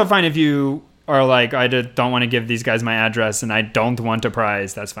 and it's also fine if you are like, I don't want to give these guys my address, and I don't want a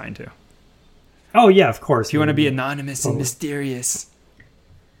prize. That's fine too. Oh yeah, of course. If you want to be anonymous and mysterious.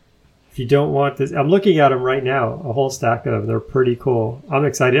 if you don't want this, I'm looking at them right now, a whole stack of them. They're pretty cool. I'm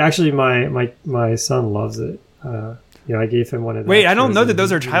excited. Actually, my son loves it. I gave him one of those. Wait, I don't know that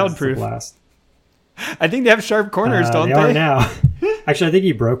those are childproof. I think they have sharp corners, don't they? They are now. Actually, I think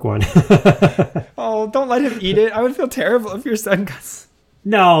he broke one. Oh, don't let him eat it. I would feel terrible if your son got...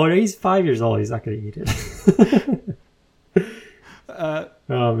 No, he's 5 years old. He's not going to eat it.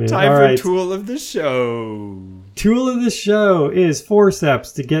 Oh, man. Time for tool of the show. Tool of the show is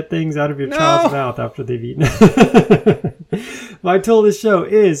forceps to get things out of your child's mouth after they've eaten. My tool of the show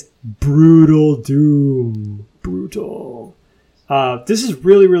is Brutal Doom. Brutal. This is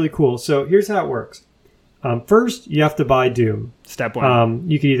really, really cool. So here's how it works. First, you have to buy Doom. Step 1.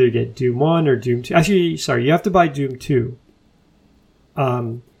 You can either get Doom 1 or Doom 2. Actually, sorry, you have to buy Doom 2.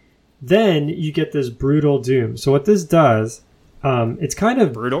 Then you get this Brutal Doom. So what this does, it's kind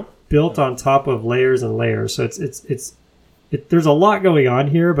of brutal, built on top of layers and layers. So it's there's a lot going on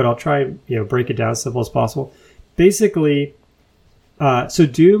here, but I'll try and break it down as simple as possible. Basically, so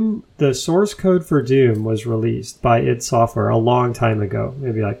Doom, the source code for Doom was released by id Software a long time ago,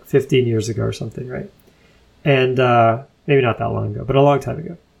 maybe like 15 years ago or something, right? And maybe not that long ago, but a long time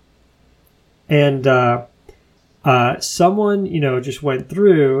ago. And someone, just went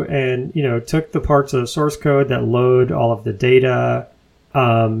through and, took the parts of the source code that load all of the data,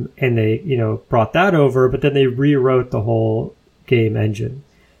 and they, brought that over, but then they rewrote the whole game engine.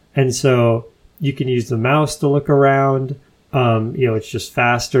 And so you can use the mouse to look around. It's just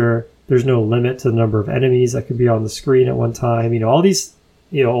faster. There's no limit to the number of enemies that could be on the screen at one time. All these,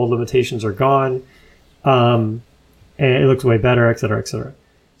 old limitations are gone. And it looks way better, et cetera, et cetera.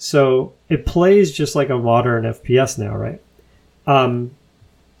 So it plays just like a modern FPS now, right?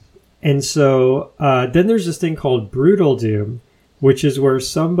 And so then there's this thing called Brutal Doom, which is where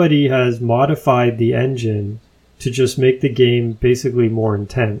somebody has modified the engine to just make the game basically more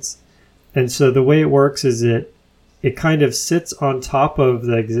intense. And so the way it works is it kind of sits on top of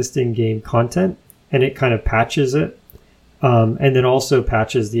the existing game content, and it kind of patches it, and then also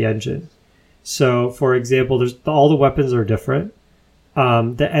patches the engine. So, for example, all the weapons are different.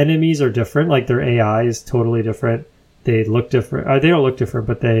 The enemies are different, like their AI is totally different. They look different. They don't look different,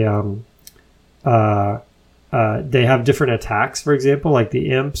 but they have different attacks. For example, like the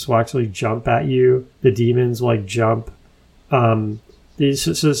imps will actually jump at you. The demons will jump. So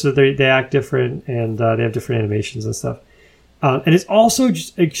they act different, and they have different animations and stuff. And it's also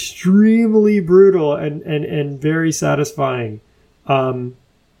just extremely brutal and very satisfying.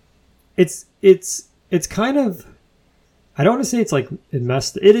 It's kind of, I don't want to say it's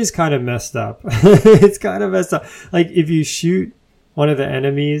it is kind of messed up. It's kind of messed up. Like if you shoot one of the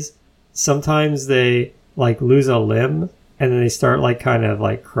enemies, sometimes they lose a limb and then they start kind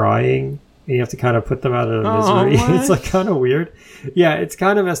of crying, and you have to kind of put them out of misery. It's kind of weird. Yeah, it's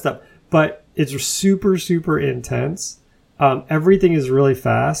kind of messed up, but it's super, super intense. Everything is really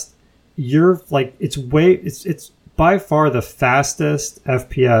fast. It's by far the fastest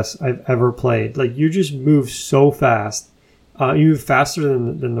FPS I've ever played. You just move so fast. You move faster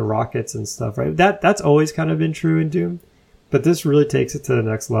than the rockets and stuff, right? That's always kind of been true in Doom, but this really takes it to the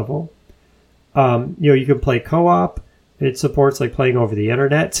next level. You can play co-op. It supports playing over the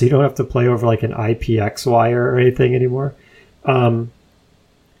internet, so you don't have to play over an IPX wire or anything anymore. And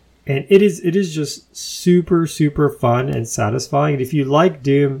it is just super, super fun and satisfying. And if you like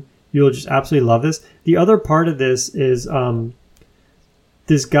Doom, you'll just absolutely love this. The other part of this is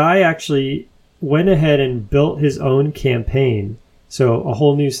this guy actually went ahead and built his own campaign, so a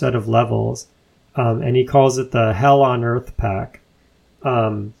whole new set of levels, and he calls it the Hell on Earth pack.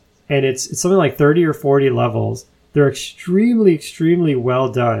 And it's something like 30 or 40 levels. They're extremely, extremely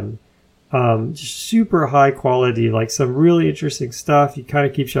well done. Just super high quality, some really interesting stuff. He kind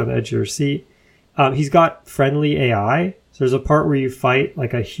of keeps you on the edge of your seat. He's got friendly AI. So there's a part where you fight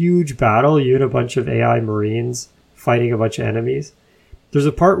a huge battle, you and a bunch of AI Marines fighting a bunch of enemies. There's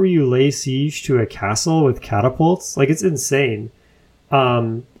a part where you lay siege to a castle with catapults. It's insane.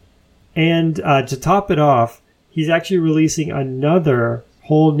 And to top it off, he's actually releasing another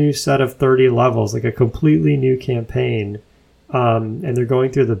whole new set of 30 levels, a completely new campaign. And they're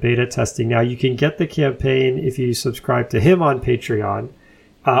going through the beta testing now. You can get the campaign if you subscribe to him on Patreon,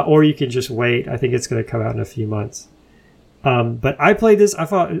 or you can just wait. I think it's going to come out in a few months. But I played this. I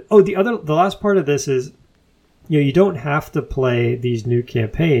thought, the last part of this is, you don't have to play these new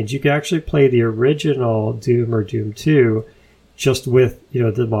campaigns. You can actually play the original Doom or Doom 2 just with,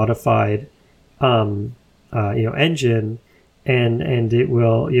 the modified, engine. And it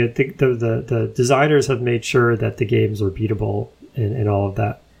will, the designers have made sure that the games are beatable and all of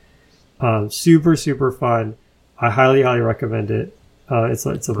that. Super, super fun. I highly, highly recommend it. It's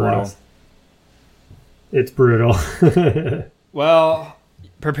a blast. It's brutal. Well,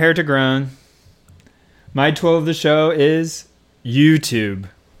 prepare to groan. My tool of the show is YouTube.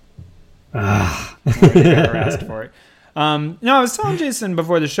 Never asked for it. No, I was telling Jason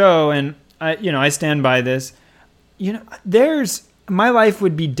before the show, and I stand by this. My life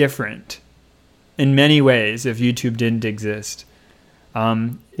would be different in many ways if YouTube didn't exist.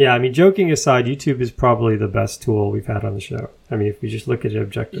 Yeah, I mean, joking aside, YouTube is probably the best tool we've had on the show. I mean, if we just look at it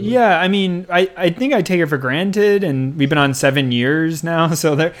objectively. Yeah, I mean, I think I take it for granted, and we've been on 7 years now,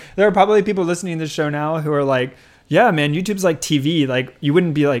 so there are probably people listening to the show now who are like, yeah, man, YouTube's like TV. Like, you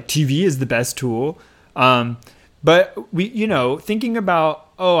wouldn't be like, TV is the best tool. But thinking about,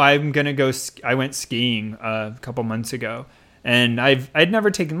 I'm going to go, I went skiing a couple months ago, and I'd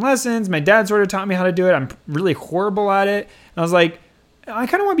never taken lessons. My dad sort of taught me how to do it. I'm really horrible at it. And I was like, I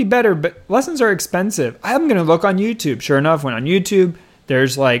kind of want to be better, but lessons are expensive. I'm going to look on YouTube. Sure enough, went on YouTube.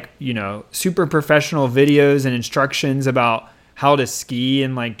 There's super professional videos and instructions about how to ski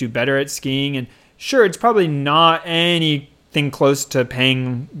and do better at skiing. And sure, it's probably not anything close to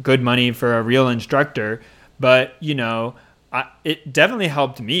paying good money for a real instructor, but it definitely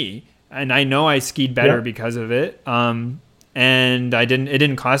helped me. And I know I skied better because of it. And it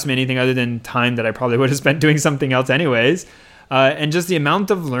didn't cost me anything other than time that I probably would have spent doing something else anyways. And just the amount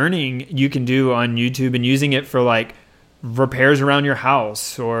of learning you can do on YouTube and using it for repairs around your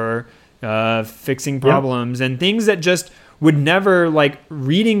house or fixing problems and things that just would never,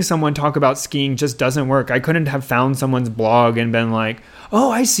 reading someone talk about skiing just doesn't work. I couldn't have found someone's blog and been like,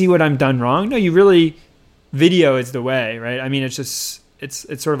 oh, I see what I'm done wrong. No, you really, video is the way, right? I mean, it's just, it's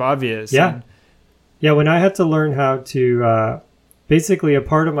sort of obvious. Yeah. Yeah, when I had to learn how to, basically a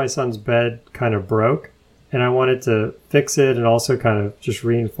part of my son's bed kind of broke. And I wanted to fix it and also kind of just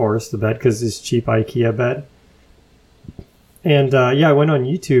reinforce the bed because it's cheap IKEA bed. And I went on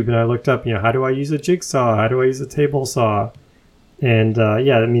YouTube and I looked up, how do I use a jigsaw? How do I use a table saw? And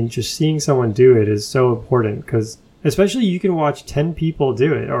I mean, just seeing someone do it is so important because especially you can watch 10 people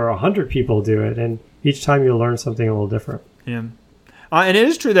do it or 100 people do it. And each time you'll learn something a little different. Yeah. And it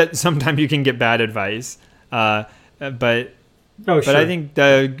is true that sometimes you can get bad advice. But sure. I think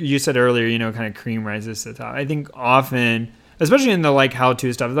you said earlier, kind of cream rises to the top. I think often, especially in the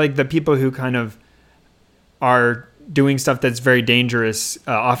how-to stuff, the people who kind of are doing stuff that's very dangerous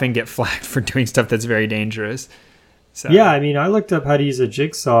often get flagged for doing stuff that's very dangerous. So. Yeah, I mean, I looked up how to use a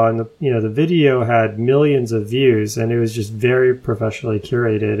jigsaw, and the video had millions of views, and it was just very professionally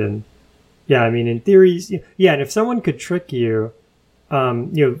curated. And yeah, I mean, in theory, and if someone could trick you,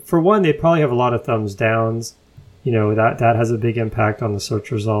 for one, they probably have a lot of thumbs downs. That has a big impact on the search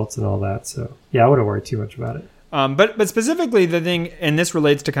results and all that. So yeah, I wouldn't worry too much about it. But specifically the thing, and this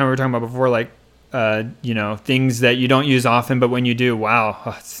relates to kind of what we were talking about before, things that you don't use often, but when you do,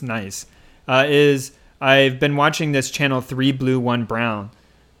 wow, it's nice. Is I've been watching this channel 3 Blue 1 Brown,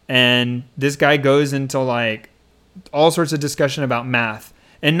 and this guy goes into all sorts of discussion about math,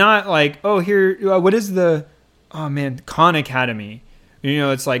 and not what is Khan Academy.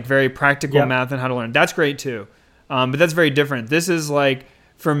 It's very practical math and how to learn. That's great too. But that's very different. This is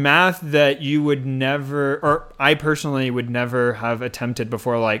for math that you would never, or I personally would never have attempted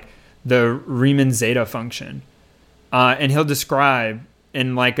before, the Riemann zeta function. And he'll describe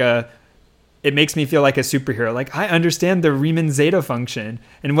in it makes me feel like a superhero. I understand the Riemann zeta function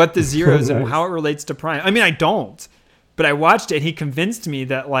and what the zeros and how it relates to prime. I mean, I don't, but I watched it and he convinced me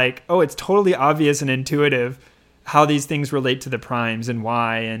that it's totally obvious and intuitive how these things relate to the primes and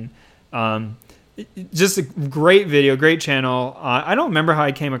why. And, just a great video, great channel. I don't remember how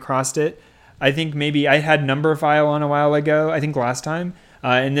I came across it. I think maybe I had Numberphile on a while ago, I think last time.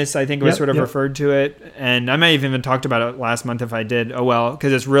 And this, I think, was referred to it. And I might have even talked about it last month if I did. Oh, well,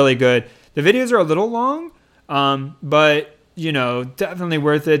 because it's really good. The videos are a little long, but, definitely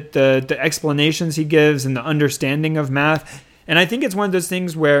worth it. The explanations he gives and the understanding of math. And I think it's one of those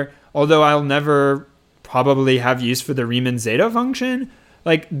things where, although I'll never probably have use for the Riemann zeta function,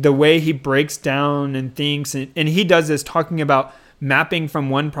 the way he breaks down and thinks, and he does this talking about mapping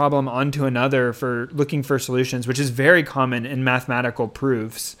from one problem onto another for looking for solutions, which is very common in mathematical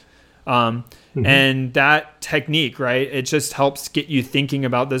proofs. And that technique, right, it just helps get you thinking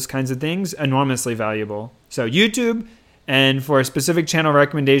about those kinds of things, enormously valuable. So YouTube, and for a specific channel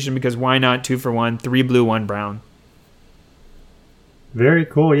recommendation, because why not 2 for 1, 3 Blue 1 Brown. Very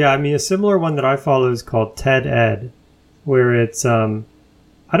cool. Yeah, I mean, a similar one that I follow is called TED Ed, where it's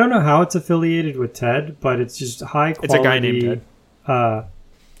I don't know how it's affiliated with TED, but it's just high quality. It's a guy named Ted.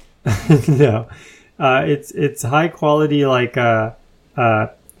 No, it's high quality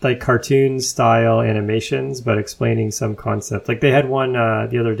like cartoon style animations, but explaining some concept. Like they had one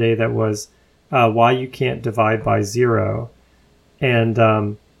the other day that was why you can't divide by 0. And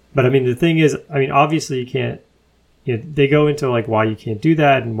but I mean the thing is, I mean obviously you can't. You know, they go into like why you can't do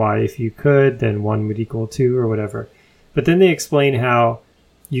that and why if you could then 1 would equal 2 or whatever. But then they explain how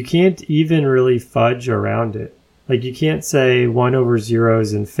you can't even really fudge around it. Like you can't say 1 over 0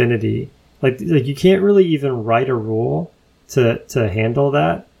 is infinity. Like you can't really even write a rule to handle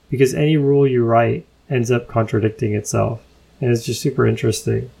that, because any rule you write ends up contradicting itself. And it's just super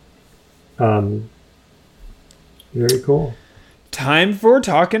interesting. Very cool. Time for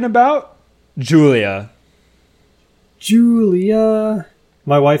talking about Julia. Julia.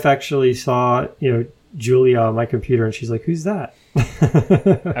 My wife actually saw, Julia on my computer, and she's like, "Who's that?"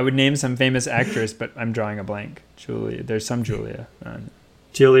 I would name some famous actress, but I'm drawing a blank. Julia. There's some Julia.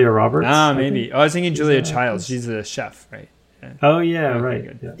 Julia Roberts? Maybe. I was thinking Julia Childs. She's a chef, right? Yeah. Oh, yeah,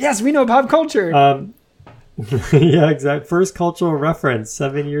 right. Yeah. Yes, we know pop culture. Yeah, exactly. First cultural reference,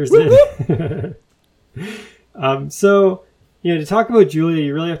 7 years in. So, to talk about Julia,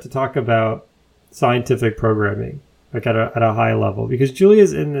 you really have to talk about scientific programming, like at a high level, because Julia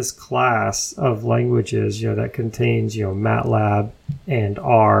is in this class of languages, that contains, MATLAB and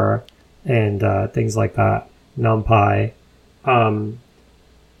R and things like that, NumPy. And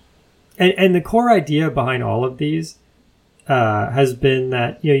the core idea behind all of these has been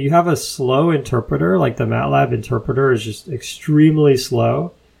that, you have a slow interpreter, like the MATLAB interpreter is just extremely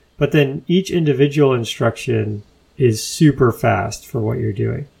slow, but then each individual instruction is super fast for what you're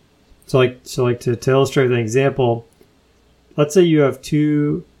doing. So to illustrate an example, let's say you have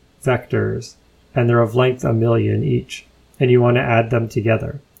 2 vectors and they're of length 1,000,000 each, and you want to add them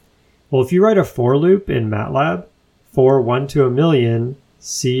together. Well, if you write a for loop in MATLAB, for 1 to 1,000,000,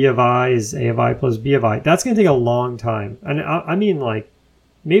 C of I is A of I plus B of I, that's going to take a long time. And I mean like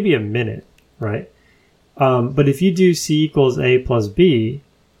maybe a minute, right? But if you do C equals A plus B,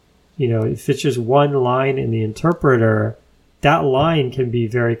 if it's just one line in the interpreter, that line can be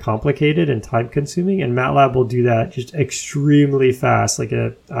very complicated and time consuming, and MATLAB will do that just extremely fast, like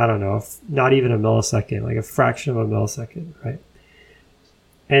not even a millisecond, like a fraction of a millisecond, right?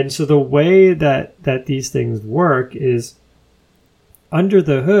 And so the way that these things work is under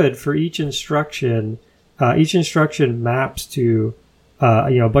the hood for each instruction maps to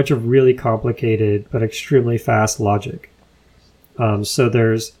a bunch of really complicated but extremely fast logic. So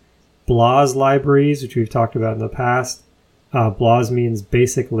there's BLAS libraries, which we've talked about in the past. BLAS means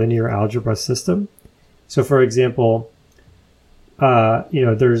Basic Linear Algebra System. So, for example,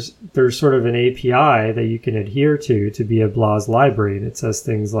 there's sort of an API that you can adhere to be a BLAS library, and it says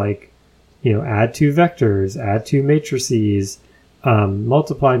things like, add 2 vectors, add 2 matrices,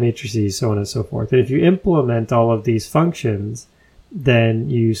 multiply matrices, so on and so forth. And if you implement all of these functions, then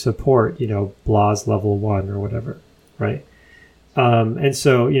you support, BLAS level 1 or whatever, right? And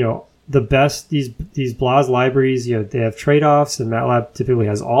so, the best, these BLAS libraries, they have trade-offs, and MATLAB typically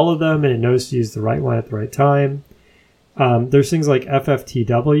has all of them, and it knows to use the right one at the right time. There's things like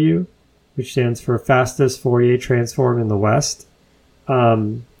FFTW, which stands for Fastest Fourier Transform in the West,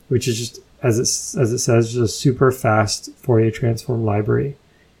 which is just, as it says, just a super fast Fourier transform library.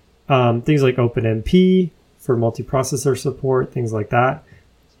 Things like OpenMP for multiprocessor support, things like that.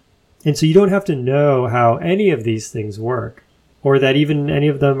 And so you don't have to know how any of these things work, or that even any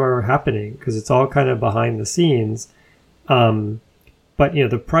of them are happening, because it's all kind of behind the scenes. But,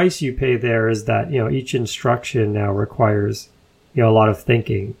 the price you pay there is that, each instruction now requires, a lot of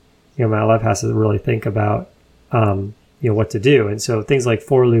thinking. MATLAB has to really think about, what to do. And so things like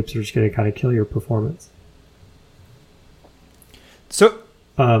for loops are just going to kind of kill your performance. So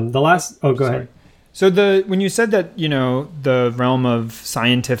go ahead. So when you said that, the realm of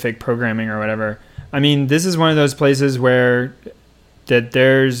scientific programming or whatever, I mean, this is one of those places where that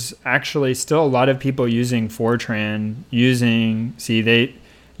there's actually still a lot of people using Fortran,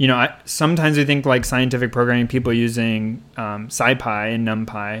 sometimes we think like scientific programming, people using SciPy and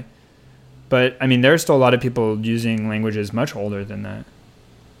NumPy. But, I mean, there's still a lot of people using languages much older than that.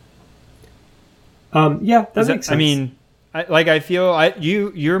 Yeah, that makes sense. I mean, I feel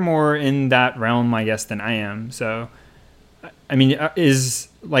you're more in that realm, I guess, than I am. So, I mean, is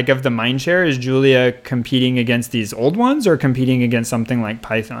like of the mindshare, is Julia competing against these old ones or competing against something like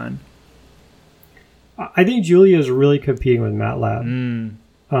Python? I think Julia is really competing with MATLAB.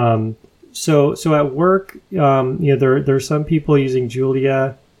 So at work, there's some people using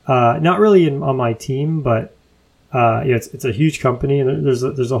Julia, not really on my team, but it's a huge company, and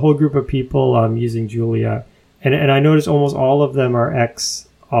there's a whole group of people using Julia, and I notice almost all of them are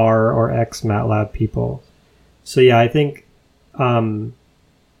ex-R or ex-MATLAB people. So yeah, I think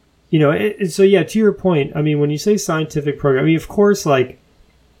So yeah, to your point, I mean, when you say scientific programming, of course, like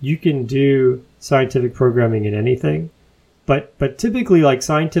you can do scientific programming in anything, but typically like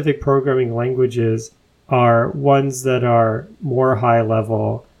scientific programming languages are ones that are more high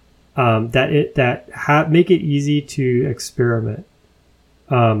level, that make it easy to experiment.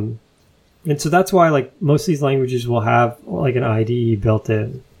 And so that's why like most of these languages will have like an IDE built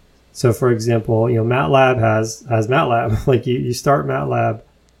in. So for example, MATLAB has MATLAB. Like you start MATLAB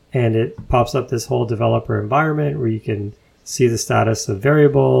and it pops up this whole developer environment where you can see the status of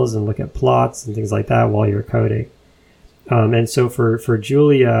variables and look at plots and things like that while you're coding. And so for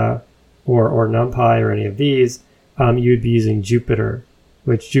Julia or NumPy or any of these, you'd be using Jupyter,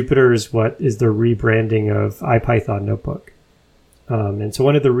 which Jupyter is what is the rebranding of IPython Notebook. And so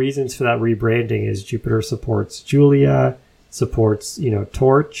one of the reasons for that rebranding is Jupyter supports Julia, supports,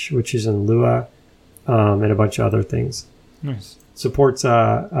 Torch, which is in Lua, and a bunch of other things. Nice. Supports,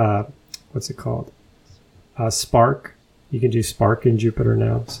 what's it called? Spark. You can do Spark in Jupyter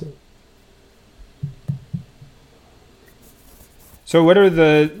now. So what are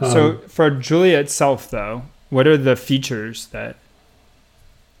so for Julia itself though, what are the features that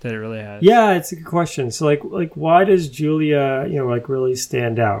it really has? Yeah, it's a good question. So like why does Julia, really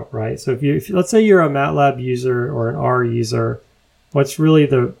stand out, right? So if let's say you're a MATLAB user or an R user, what's really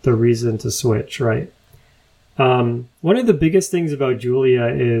the reason to switch, right? One of the biggest things about Julia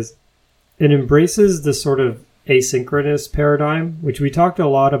is it embraces the sort of asynchronous paradigm, which we talked a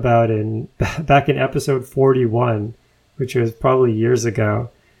lot about back in episode 41, which was probably years ago.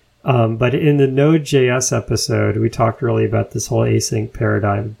 But in the Node.js episode, we talked really about this whole async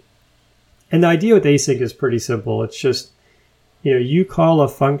paradigm. And the idea with async is pretty simple. It's just, you call a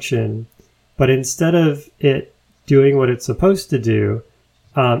function, but instead of it doing what it's supposed to do,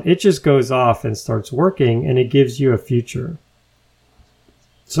 it just goes off and starts working, and it gives you a future.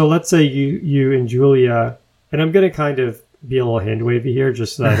 So let's say you in Julia, and I'm going to kind of be a little hand wavy here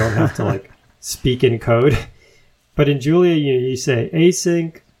just so that I don't have to like speak in code. But in Julia, you say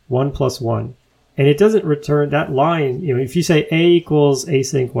async 1 + 1, and it doesn't return that line. If you say a equals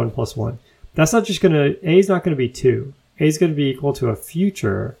async 1 + 1, that's not just a is not going to be 2. A is going to be equal to a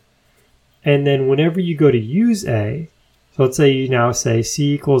future. And then whenever you go to use a, so let's say you now say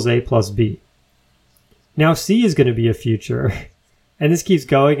c equals a plus b. Now c is going to be a future. And this keeps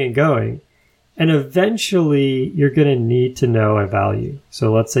going and going. And eventually you're going to need to know a value.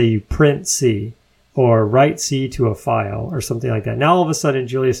 So let's say you print c or write c to a file or something like that. Now all of a sudden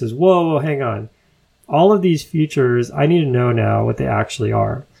Julia says, whoa, hang on. All of these futures, I need to know now what they actually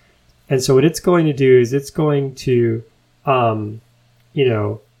are. And so what it's going to do is it's going to,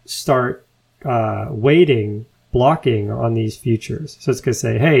 start blocking on these futures. So it's going to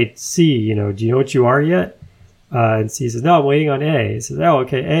say, hey, C, do you know what you are yet? And C says, no, I'm waiting on A. It says, oh,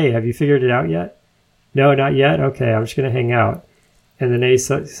 okay, A, have you figured it out yet? No, not yet? Okay, I'm just going to hang out. And then A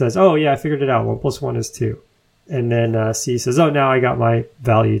says, oh, yeah, I figured it out. 1 + 1 is 2. And then C says, oh, now I got my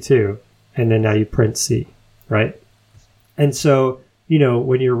value too. And then now you print C, right? And so,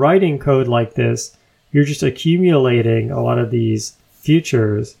 when you're writing code like this, you're just accumulating a lot of these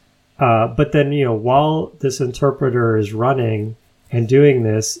futures. But then, while this interpreter is running and doing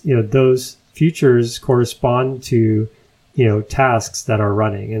this, those futures correspond to, tasks that are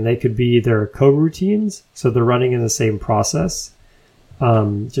running. And they could be either coroutines, so they're running in the same process,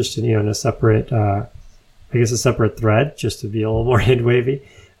 just in a separate, a separate thread, just to be a little more hand wavy.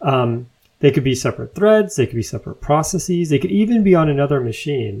 They could be separate threads. They could be separate processes. They could even be on another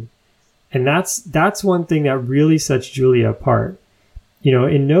machine. And that's one thing that really sets Julia apart.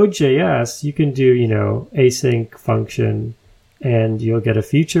 In Node.js, you can do, async function and you'll get a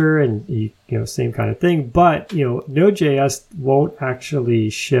future and, same kind of thing. But, Node.js won't actually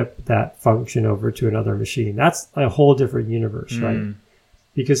ship that function over to another machine. That's a whole different universe, right?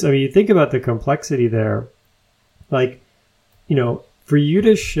 Because, you think about the complexity there. Like, for you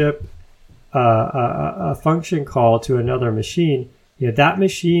to ship a function call to another machine, that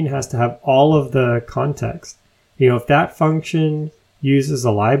machine has to have all of the context. If that function uses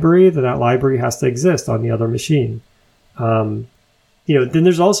a library, then that library has to exist on the other machine. Then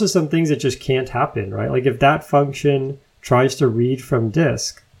there's also some things that just can't happen, right? Like if that function tries to read from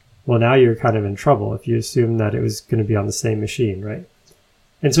disk, well, now you're kind of in trouble if you assume that it was going to be on the same machine, right?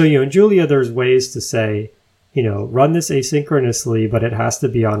 And so, in Julia, there's ways to say, run this asynchronously, but it has to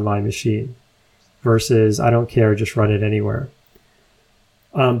be on my machine versus I don't care, just run it anywhere.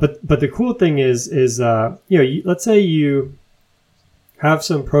 But the cool thing is let's say you have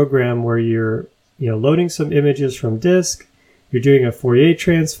some program where you're, loading some images from disk, you're doing a Fourier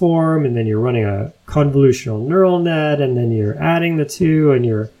transform, and then you're running a convolutional neural net, and then you're adding the two, and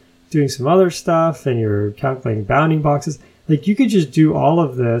you're doing some other stuff and you're calculating bounding boxes, like you could just do all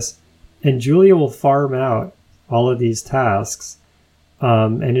of this and Julia will farm out all of these tasks.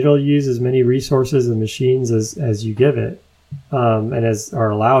 And it'll use as many resources and machines as you give it, and as are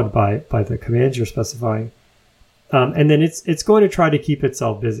allowed by the commands you're specifying. And then it's going to try to keep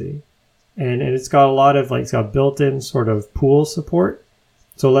itself busy. And it's got a lot of it's got built-in sort of pool support.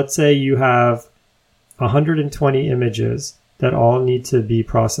 So let's say you have 120 images that all need to be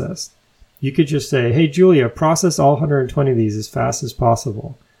processed. You could just say, hey, Julia, process all 120 of these as fast as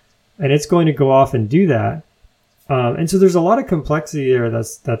possible. And it's going to go off and do that. And so there's a lot of complexity there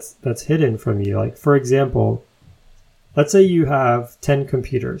that's hidden from you. Like, for example, let's say you have 10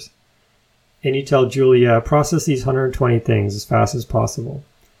 computers and you tell Julia, process these 120 things as fast as possible.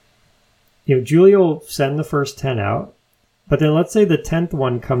 Julia will send the first 10 out, but then let's say the 10th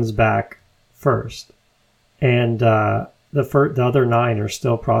one comes back first and the other 9 are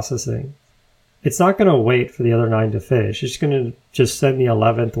still processing. It's not going to wait for the other 9 to finish. It's going to just send the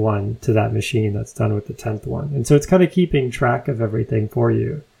 11th one to that machine that's done with the 10th one. And so it's kind of keeping track of everything for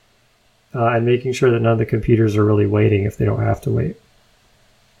you, and making sure that none of the computers are really waiting if they don't have to wait.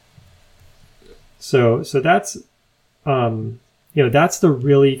 So that's, that's the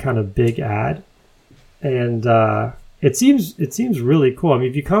really kind of big ad. And it seems really cool. I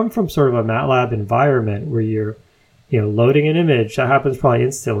mean, if you come from sort of a MATLAB environment where you're loading an image, that happens probably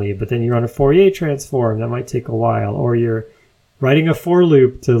instantly, but then you run a Fourier transform, that might take a while, or you're writing a for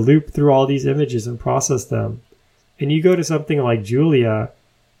loop to loop through all these images and process them. And you go to something like Julia,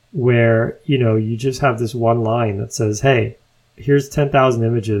 where, you just have this one line that says, hey, here's 10,000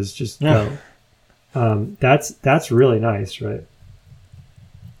 images, just go. That's really nice, right?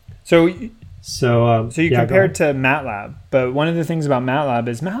 So you compared to MATLAB, but one of the things about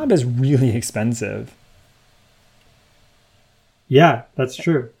MATLAB is really expensive. Yeah, that's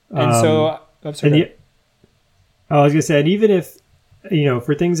true. And so, I was going to say, and even if,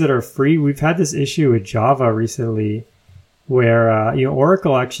 for things that are free, we've had this issue with Java recently where,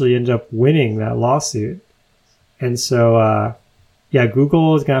 Oracle actually ended up winning that lawsuit. And so,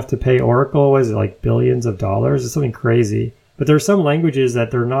 Google is going to have to pay Oracle, was it like billions of dollars? It's something crazy. But there are some languages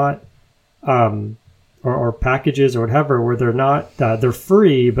that they're not, or packages or whatever, where they're not, they're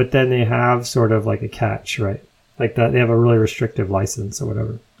free, but then they have sort of like a catch, right? Like that, they have a really restrictive license or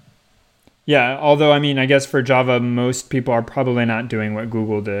whatever. Yeah, although, I mean, I guess for Java, most people are probably not doing what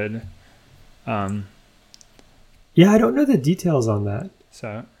Google did. Yeah, I don't know the details on that.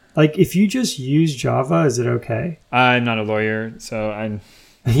 So, like, if you just use Java, is it okay? I'm not a lawyer, so I'm...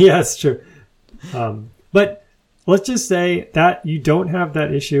 Yeah, it's true. But let's just say that you don't have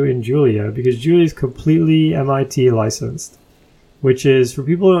that issue in Julia, because Julia is completely MIT licensed, which is, for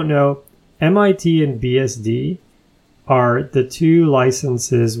people who don't know, MIT and BSD are the two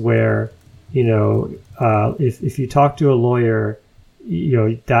licenses where, if you talk to a lawyer,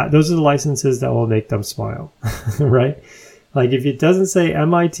 that those are the licenses that will make them smile, right? Like if it doesn't say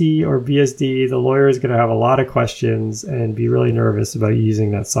MIT or BSD, the lawyer is going to have a lot of questions and be really nervous about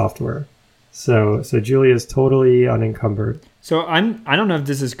using that software. So Julia is totally unencumbered. So I don't know if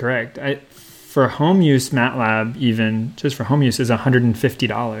this is correct. For home use, MATLAB, even just for home use, is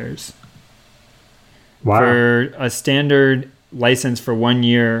 $150. Wow. For a standard license for 1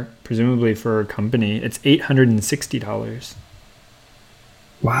 year, presumably for a company, it's $860.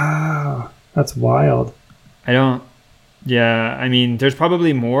 Wow, that's wild. I mean, there's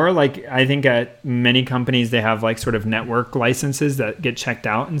probably more. Like, I think at many companies, they have like sort of network licenses that get checked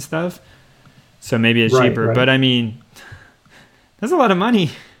out and stuff. So maybe it's cheaper. Right. But I mean, that's a lot of money.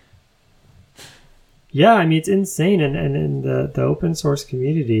 Yeah, I mean, it's insane. And the open source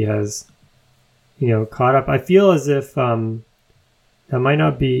community has, caught up. I feel as if MATLAB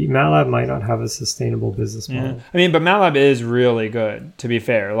might not have a sustainable business model. Yeah. I mean, but MATLAB is really good, to be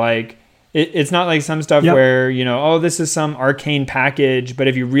fair. Like, it's not like some stuff where, this is some arcane package, but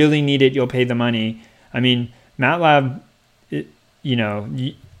if you really need it, you'll pay the money. I mean, MATLAB, I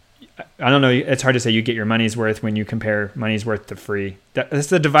don't know. It's hard to say you get your money's worth when you compare money's worth to free. That's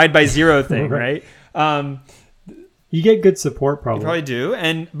the divide by zero thing, right? You get good support, probably. You probably do,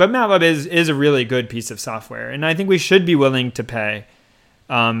 but MATLAB is a really good piece of software, and I think we should be willing to pay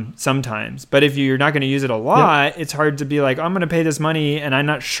sometimes. But if you're not going to use it a lot, it's hard to be like, I'm going to pay this money, and I'm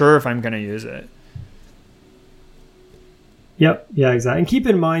not sure if I'm going to use it. Yep. Yeah. Exactly. And keep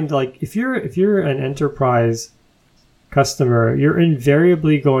in mind, like if you're an enterprise customer, you're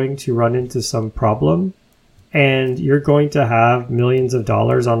invariably going to run into some problem. And you're going to have millions of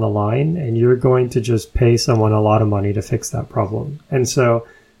dollars on the line, and you're going to just pay someone a lot of money to fix that problem. And so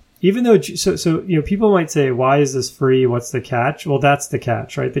even though so people might say, why is this free? What's the catch? Well, that's the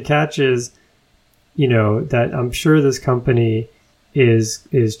catch, right? The catch is, that I'm sure this company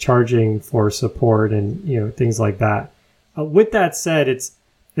is charging for support and things like that. With that said, it's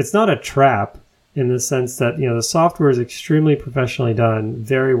not a trap in the sense that the software is extremely professionally done,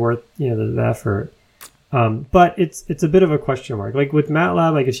 very worth the effort. But it's a bit of a question mark. Like with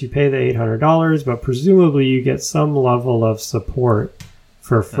MATLAB, I guess you pay the $800, but presumably you get some level of support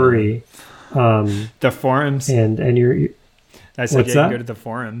for free. The forums and you're. I said you can go to the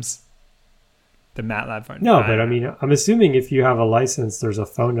forums. The MATLAB phone. No, but I mean, I'm assuming if you have a license, there's a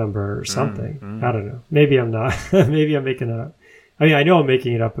phone number or something. I don't know. Maybe I'm not. Maybe I'm making it up. I mean, I know I'm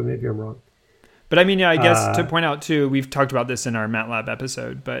making it up, but maybe I'm wrong. But I mean, I guess to point out too, we've talked about this in our MATLAB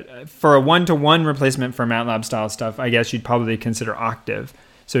episode, but for a one-to-one replacement for MATLAB style stuff, I guess you'd probably consider Octave.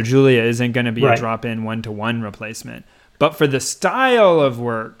 So Julia isn't going to be a drop-in one-to-one replacement. But for the style of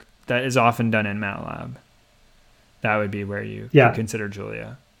work that is often done in MATLAB, that would be where you could consider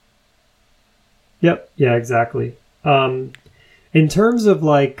Julia. Yep. Yeah, exactly. In terms of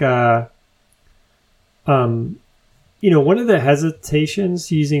like, one of the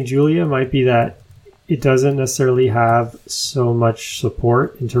hesitations using Julia might be that it doesn't necessarily have so much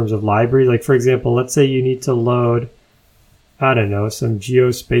support in terms of library. Like, for example, let's say you need to load, I don't know, some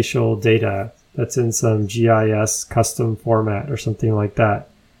geospatial data that's in some GIS custom format or something like that.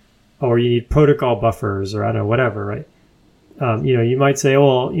 Or you need protocol buffers or I don't know, whatever, right? You might say,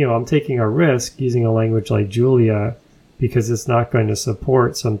 well, I'm taking a risk using a language like Julia because it's not going to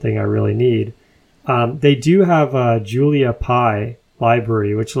support something I really need. They do have a Julia Pi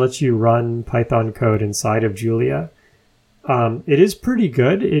library, which lets you run Python code inside of Julia. It is pretty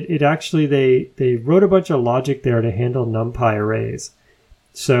good. It actually, they wrote a bunch of logic there to handle NumPy arrays.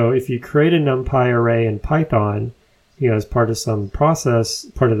 So if you create a NumPy array in Python, as part of some process,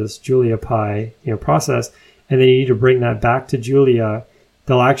 part of this Julia Pi, process, and then you need to bring that back to Julia,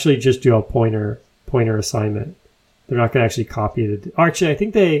 they'll actually just do a pointer assignment. They're not going to actually copy the. Actually, I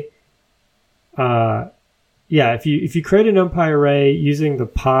think they. If you create a NumPy array using the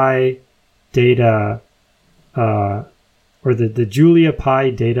Pi data, or the Julia Pi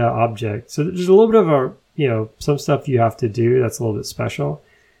data object, so there's a little bit of a some stuff you have to do that's a little bit special,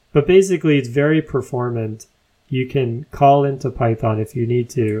 but basically it's very performant. You can call into Python if you need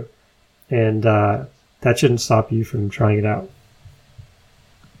to, and that shouldn't stop you from trying it out.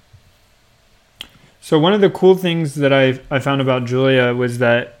 So one of the cool things that I found about Julia was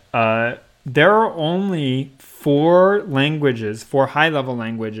that there are only 4 high-level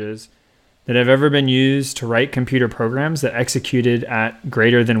languages that have ever been used to write computer programs that executed at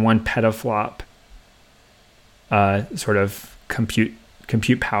greater than 1 petaflop sort of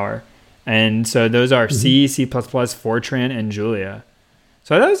compute power. And so those are C, C++, Fortran, and Julia.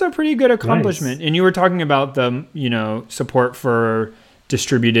 So that was a pretty good accomplishment. Nice. And you were talking about the, support for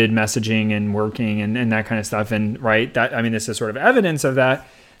distributed messaging and working and that kind of stuff. And this is sort of evidence of that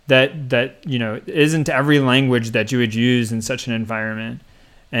isn't every language that you would use in such an environment.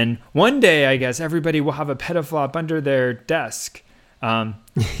 And one day, I guess, everybody will have a petaflop under their desk. But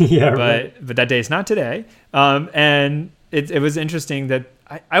that day is not today. And it was interesting that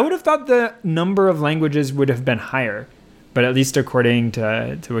I would have thought the number of languages would have been higher. But at least according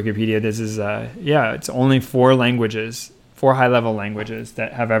to Wikipedia, this is, it's only 4 languages, 4 high-level languages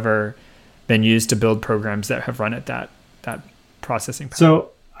that have ever been used to build programs that have run at that processing power.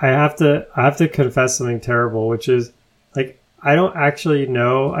 So I have to confess something terrible, which is, like, I don't actually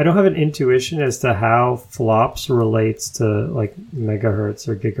know. I don't have an intuition as to how flops relates to, like, megahertz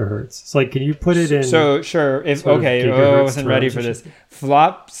or gigahertz. So, like, can you put it in? So, sure. I wasn't ready for this.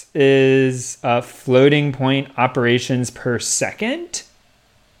 Flops is floating point operations per second.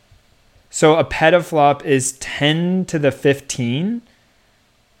 So a petaflop is 10 to the 15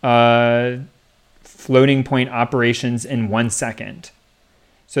 floating point operations in 1 second.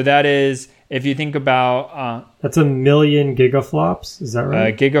 So that is, if you think about... that's a million gigaflops, is that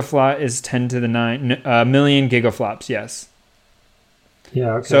right? Gigaflop is 10 to the 9, million gigaflops, yes.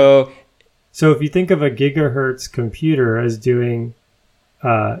 Yeah, okay. So if you think of a gigahertz computer as doing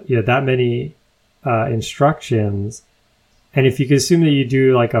that many instructions, and if you could assume that you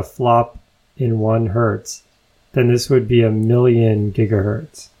do like a flop in 1 hertz, then this would be a million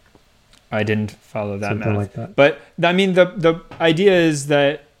gigahertz. I didn't follow that Something math. like that. But I mean, the idea is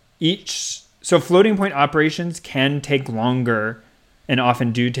that so floating point operations can take longer and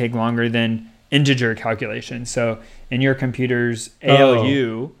often do take longer than integer calculations. So in your computer's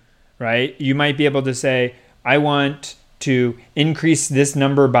ALU, right, you might be able to say, I want to increase this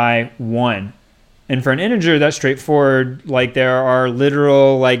number by 1. And for an integer, that's straightforward. Like there are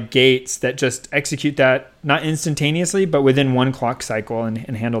literal like gates that just execute that, not instantaneously, but within one clock cycle and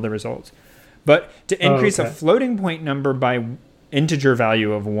handle the results. But to increase a floating point number by integer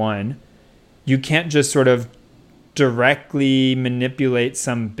value of 1, you can't just sort of directly manipulate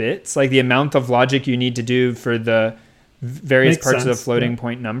some bits. Like the amount of logic you need to do for the various Makes parts sense. of the floating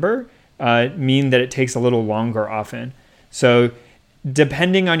point number mean that it takes a little longer often. So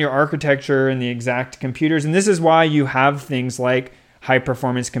depending on your architecture and the exact computers, and this is why you have things like high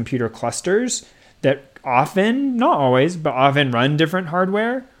performance computer clusters that often, not always, but often run different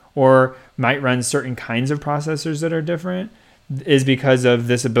hardware or might run certain kinds of processors that are different, is because of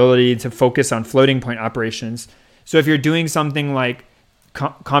this ability to focus on floating point operations. So if you're doing something like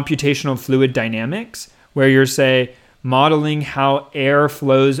computational fluid dynamics, where you're, say, modeling how air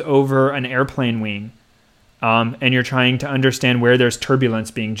flows over an airplane wing, and you're trying to understand where there's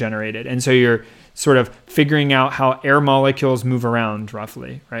turbulence being generated. And so you're sort of figuring out how air molecules move around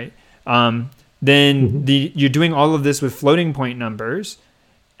roughly, right? Then you're doing all of this with floating point numbers,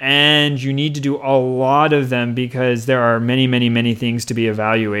 and you need to do a lot of them because there are many, many, many things to be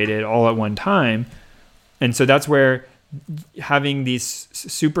evaluated all at one time. And so that's where having these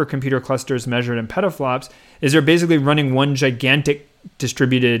supercomputer clusters measured in petaflops is they're basically running one gigantic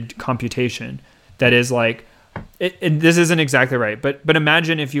distributed computation that is like, this isn't exactly right, but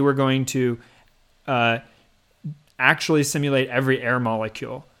imagine if you were going to actually simulate every air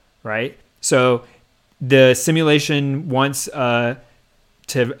molecule, right? So the simulation wants to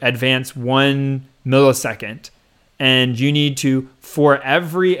advance 1 millisecond, and you need to, for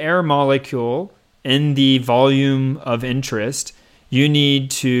every air molecule in the volume of interest, you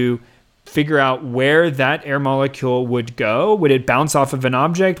need to figure out where that air molecule would go. Would it bounce off of an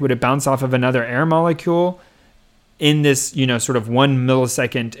object? Would it bounce off of another air molecule in this, sort of 1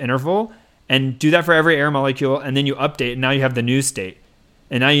 millisecond interval? And do that for every air molecule, and then you update, and now you have the new state.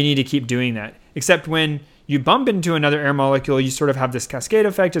 And now you need to keep doing that. Except when you bump into another air molecule, you sort of have this cascade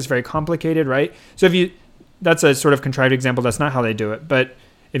effect. It's very complicated, right? So that's a sort of contrived example. That's not how they do it. But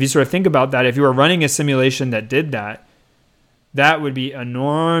if you sort of think about that, if you were running a simulation that did that, that would be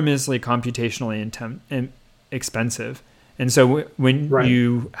enormously computationally expensive. And so when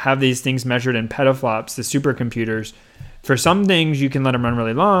you have these things measured in petaflops, the supercomputers, for some things you can let them run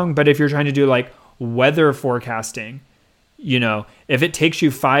really long. But if you're trying to do like weather forecasting, if it takes you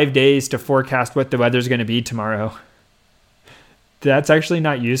 5 days to forecast what the weather's going to be tomorrow, that's actually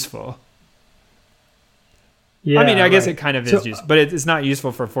not useful. Yeah, I mean, I guess it kind of is useful, but it's not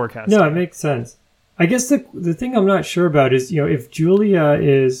useful for forecasting. No, it makes sense. I guess the thing I'm not sure about is, if Julia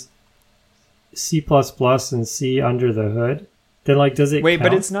is C++ and C under the hood, then like, does it Wait,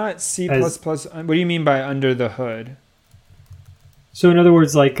 but it's not C++. What do you mean by under the hood? So in other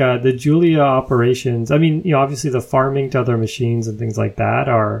words, like the Julia operations, I mean, obviously the farming to other machines and things like that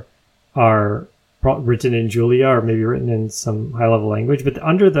are written in Julia or maybe written in some high-level language. But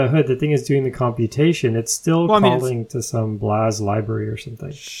under the hood, the thing is doing the computation. It's still calling to some BLAS library or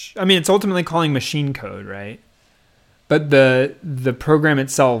something. I mean, it's ultimately calling machine code, right? But the program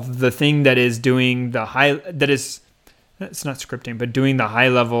itself, the thing that is doing it's not scripting, but doing the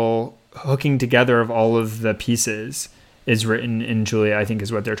high-level hooking together of all of the pieces is written in Julia, I think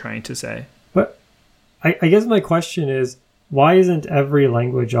is what they're trying to say. But I guess my question is, why isn't every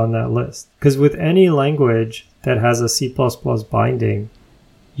language on that list? Because with any language that has a C++ binding,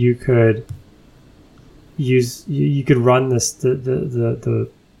 you could run the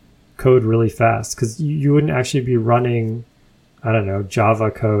code really fast, because you wouldn't actually be running, I don't know,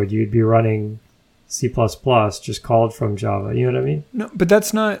 Java code. You'd be running C++ just called from Java. You know what I mean? No, but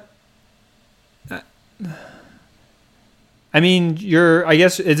that's not... I mean, I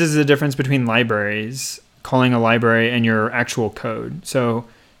guess it is the difference between libraries, calling a library, and your actual code. So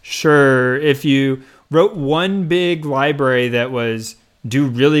sure, if you wrote one big library that was do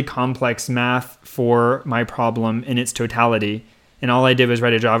really complex math for my problem in its totality, and all I did was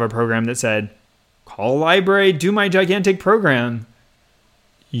write a Java program that said, call library, do my gigantic program.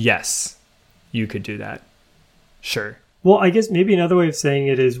 Yes, you could do that. Sure. Well, I guess maybe another way of saying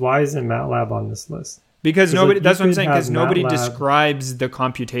it is, why isn't MATLAB on this list? Because nobody, that's what I'm saying, because nobody describes the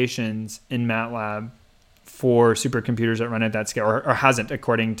computations in MATLAB for supercomputers that run at that scale, or hasn't,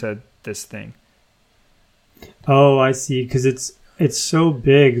 according to this thing. Oh, I see. Because it's so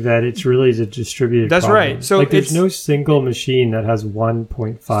big that it's really a distributed That's problem. Right. So like there's no single machine that has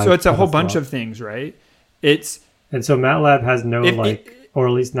 1.5. So it's a whole bunch of things, right? And so MATLAB has no or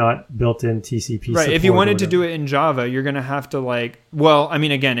at least not built-in TCP right. If you wanted to do it in Java, you're going to have to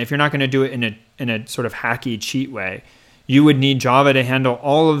if you're not going to do it in a sort of hacky cheat way, you would need Java to handle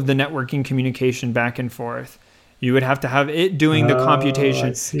all of the networking communication back and forth. You would have to have it doing the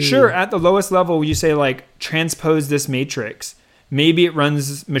computation. Sure, at the lowest level, you say like transpose this matrix. Maybe it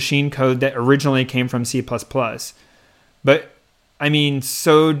runs machine code that originally came from C++. But I mean,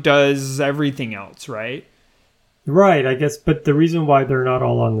 so does everything else, right? Right, I guess. But the reason why they're not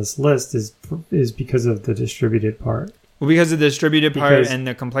all on this list is because of the distributed part. Well, because of the distributed part and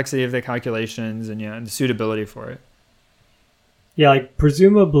the complexity of the calculations and the suitability for it. Yeah, like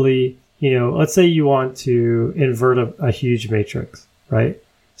presumably, let's say you want to invert a huge matrix, right?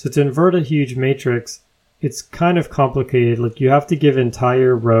 So to invert a huge matrix, it's kind of complicated. Like you have to give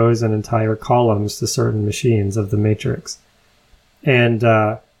entire rows and entire columns to certain machines of the matrix. And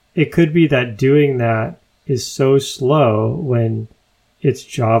it could be that doing that is so slow when it's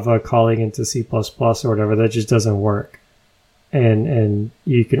Java calling into C++ or whatever, that just doesn't work. And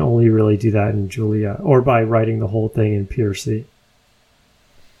you can only really do that in Julia or by writing the whole thing in pure C.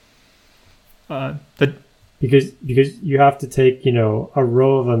 Because you have to take, a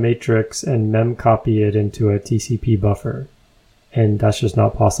row of a matrix and mem copy it into a TCP buffer. And that's just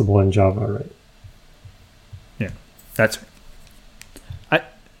not possible in Java, right? Yeah, that's right.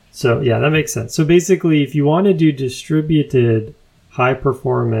 So yeah, that makes sense. So basically, if you want to do distributed high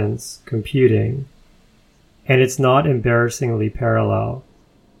performance computing, and it's not embarrassingly parallel,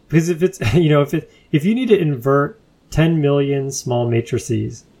 because if it's, if you need to invert 10 million small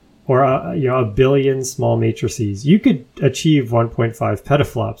matrices or a billion small matrices, you could achieve 1.5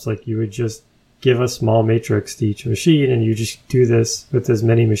 petaflops. Like you would just give a small matrix to each machine, and you just do this with as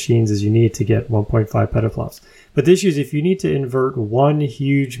many machines as you need to get 1.5 petaflops. But the issue is if you need to invert one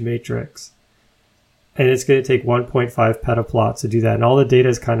huge matrix, and it's going to take 1.5 petaflops to do that, and all the data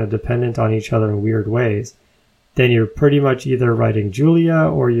is kind of dependent on each other in weird ways, then you're pretty much either writing Julia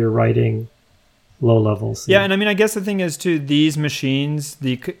or you're writing low-level C. Yeah, and I mean, I guess the thing is, too, these machines,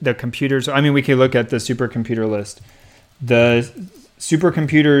 the computers, I mean, we could look at the supercomputer list. The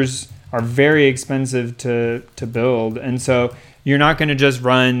supercomputers are very expensive to build, and so you're not going to just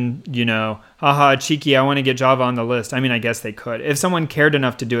run, haha, cheeky, I want to get Java on the list. I mean, I guess they could. If someone cared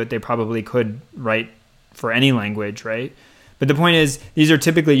enough to do it, they probably could write for any language, right? But the point is, these are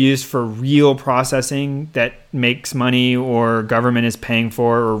typically used for real processing that makes money or government is paying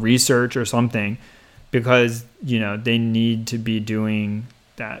for or research or something because, they need to be doing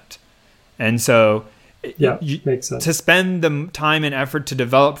that. And so makes sense. To spend the time and effort to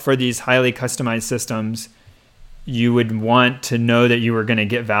develop for these highly customized systems, you would want to know that you were going to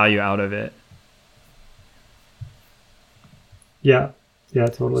get value out of it. Yeah,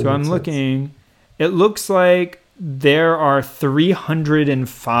 totally. So I'm looking, it looks like there are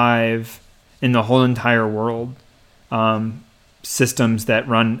 305 in the whole entire world systems that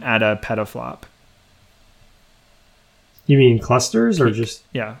run at a petaflop. You mean clusters or just?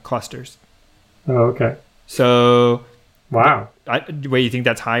 Yeah, clusters. Oh, okay. So, wow. Wait, you think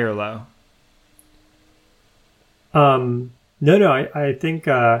that's high or low? No, I think,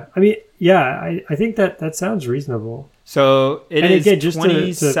 I think that sounds reasonable. So it is again, just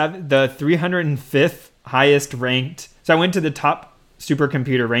 27, the 305th highest ranked. So I went to the top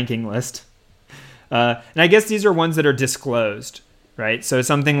supercomputer ranking list. And I guess these are ones that are disclosed, right? So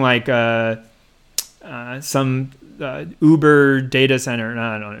something like some Uber data center,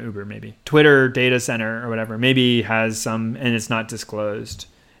 not Uber, maybe Twitter data center or whatever, maybe has some, and it's not disclosed.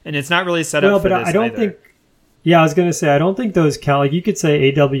 And it's not really set up for this I don't either. think, I was going to say, I don't think those count. Like you could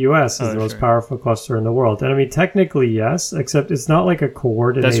say AWS is the most powerful cluster in the world. And I mean, technically, yes, except it's not like a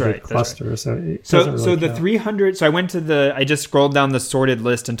coordinated cluster. Right. So it doesn't really the count. 300, so I just scrolled down the sorted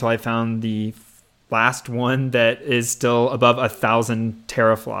list until I found the last one that is still above 1,000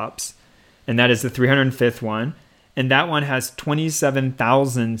 teraflops. And that is the 305th one. And that one has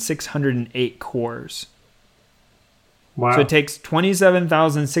 27,608 cores. Wow. So it takes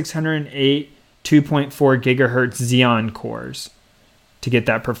 27,608 2.4 gigahertz Xeon cores to get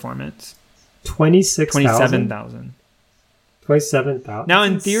that performance. 27,000. 27,000. Now,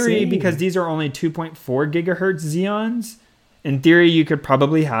 in theory, because these are only 2.4 gigahertz Xeons, in theory, you could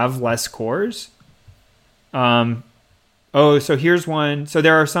probably have less cores. So here's one. So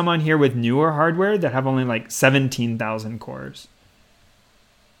there are some on here with newer hardware that have only like 17,000 cores.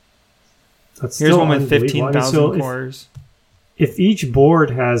 Here's one with 15,000 cores. If each board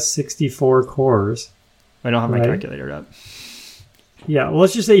has 64 cores... I don't have my calculator up. Yeah, well,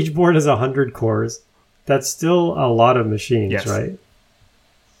 let's just say each board has 100 cores. That's still a lot of machines, right?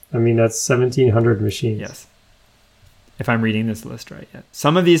 I mean, that's 1,700 machines. Yes. If I'm reading this list right, yeah.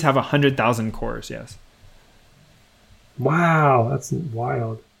 Some of these have 100,000 cores, yes. Wow, that's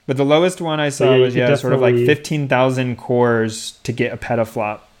wild. But the lowest one I saw was sort of like 15,000 cores to get a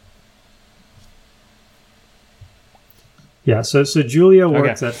petaflop. Yeah, so Julia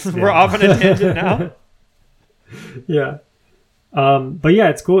works at... Yeah. We're off on a tangent now. Yeah. But yeah,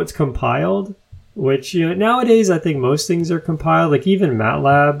 it's cool. It's compiled, which, nowadays I think most things are compiled. Like even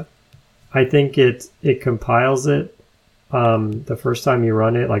MATLAB, I think it compiles it the first time you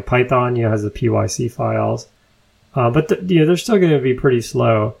run it. Like Python, has the PYC files. But they're still going to be pretty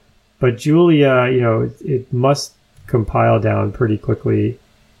slow. But Julia, it must compile down pretty quickly.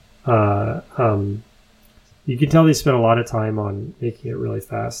 You can tell they spent a lot of time on making it really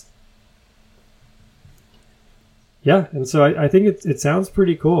fast. Yeah, and so I think it sounds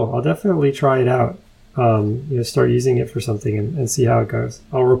pretty cool. I'll definitely try it out. Start using it for something and see how it goes.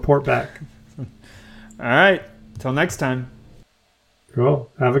 I'll report back. All right. Till next time.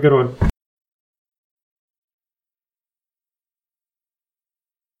 Cool. Have a good one.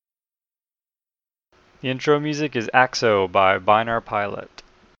 The intro music is Axo by Binar Pilot.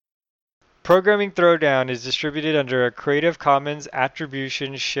 Programming Throwdown is distributed under a Creative Commons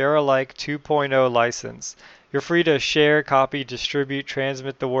Attribution Share-alike 2.0 license. You're free to share, copy, distribute,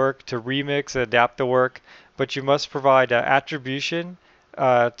 transmit the work, to remix, adapt the work, but you must provide attribution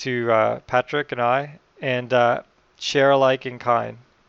to Patrick and I, and share alike in kind.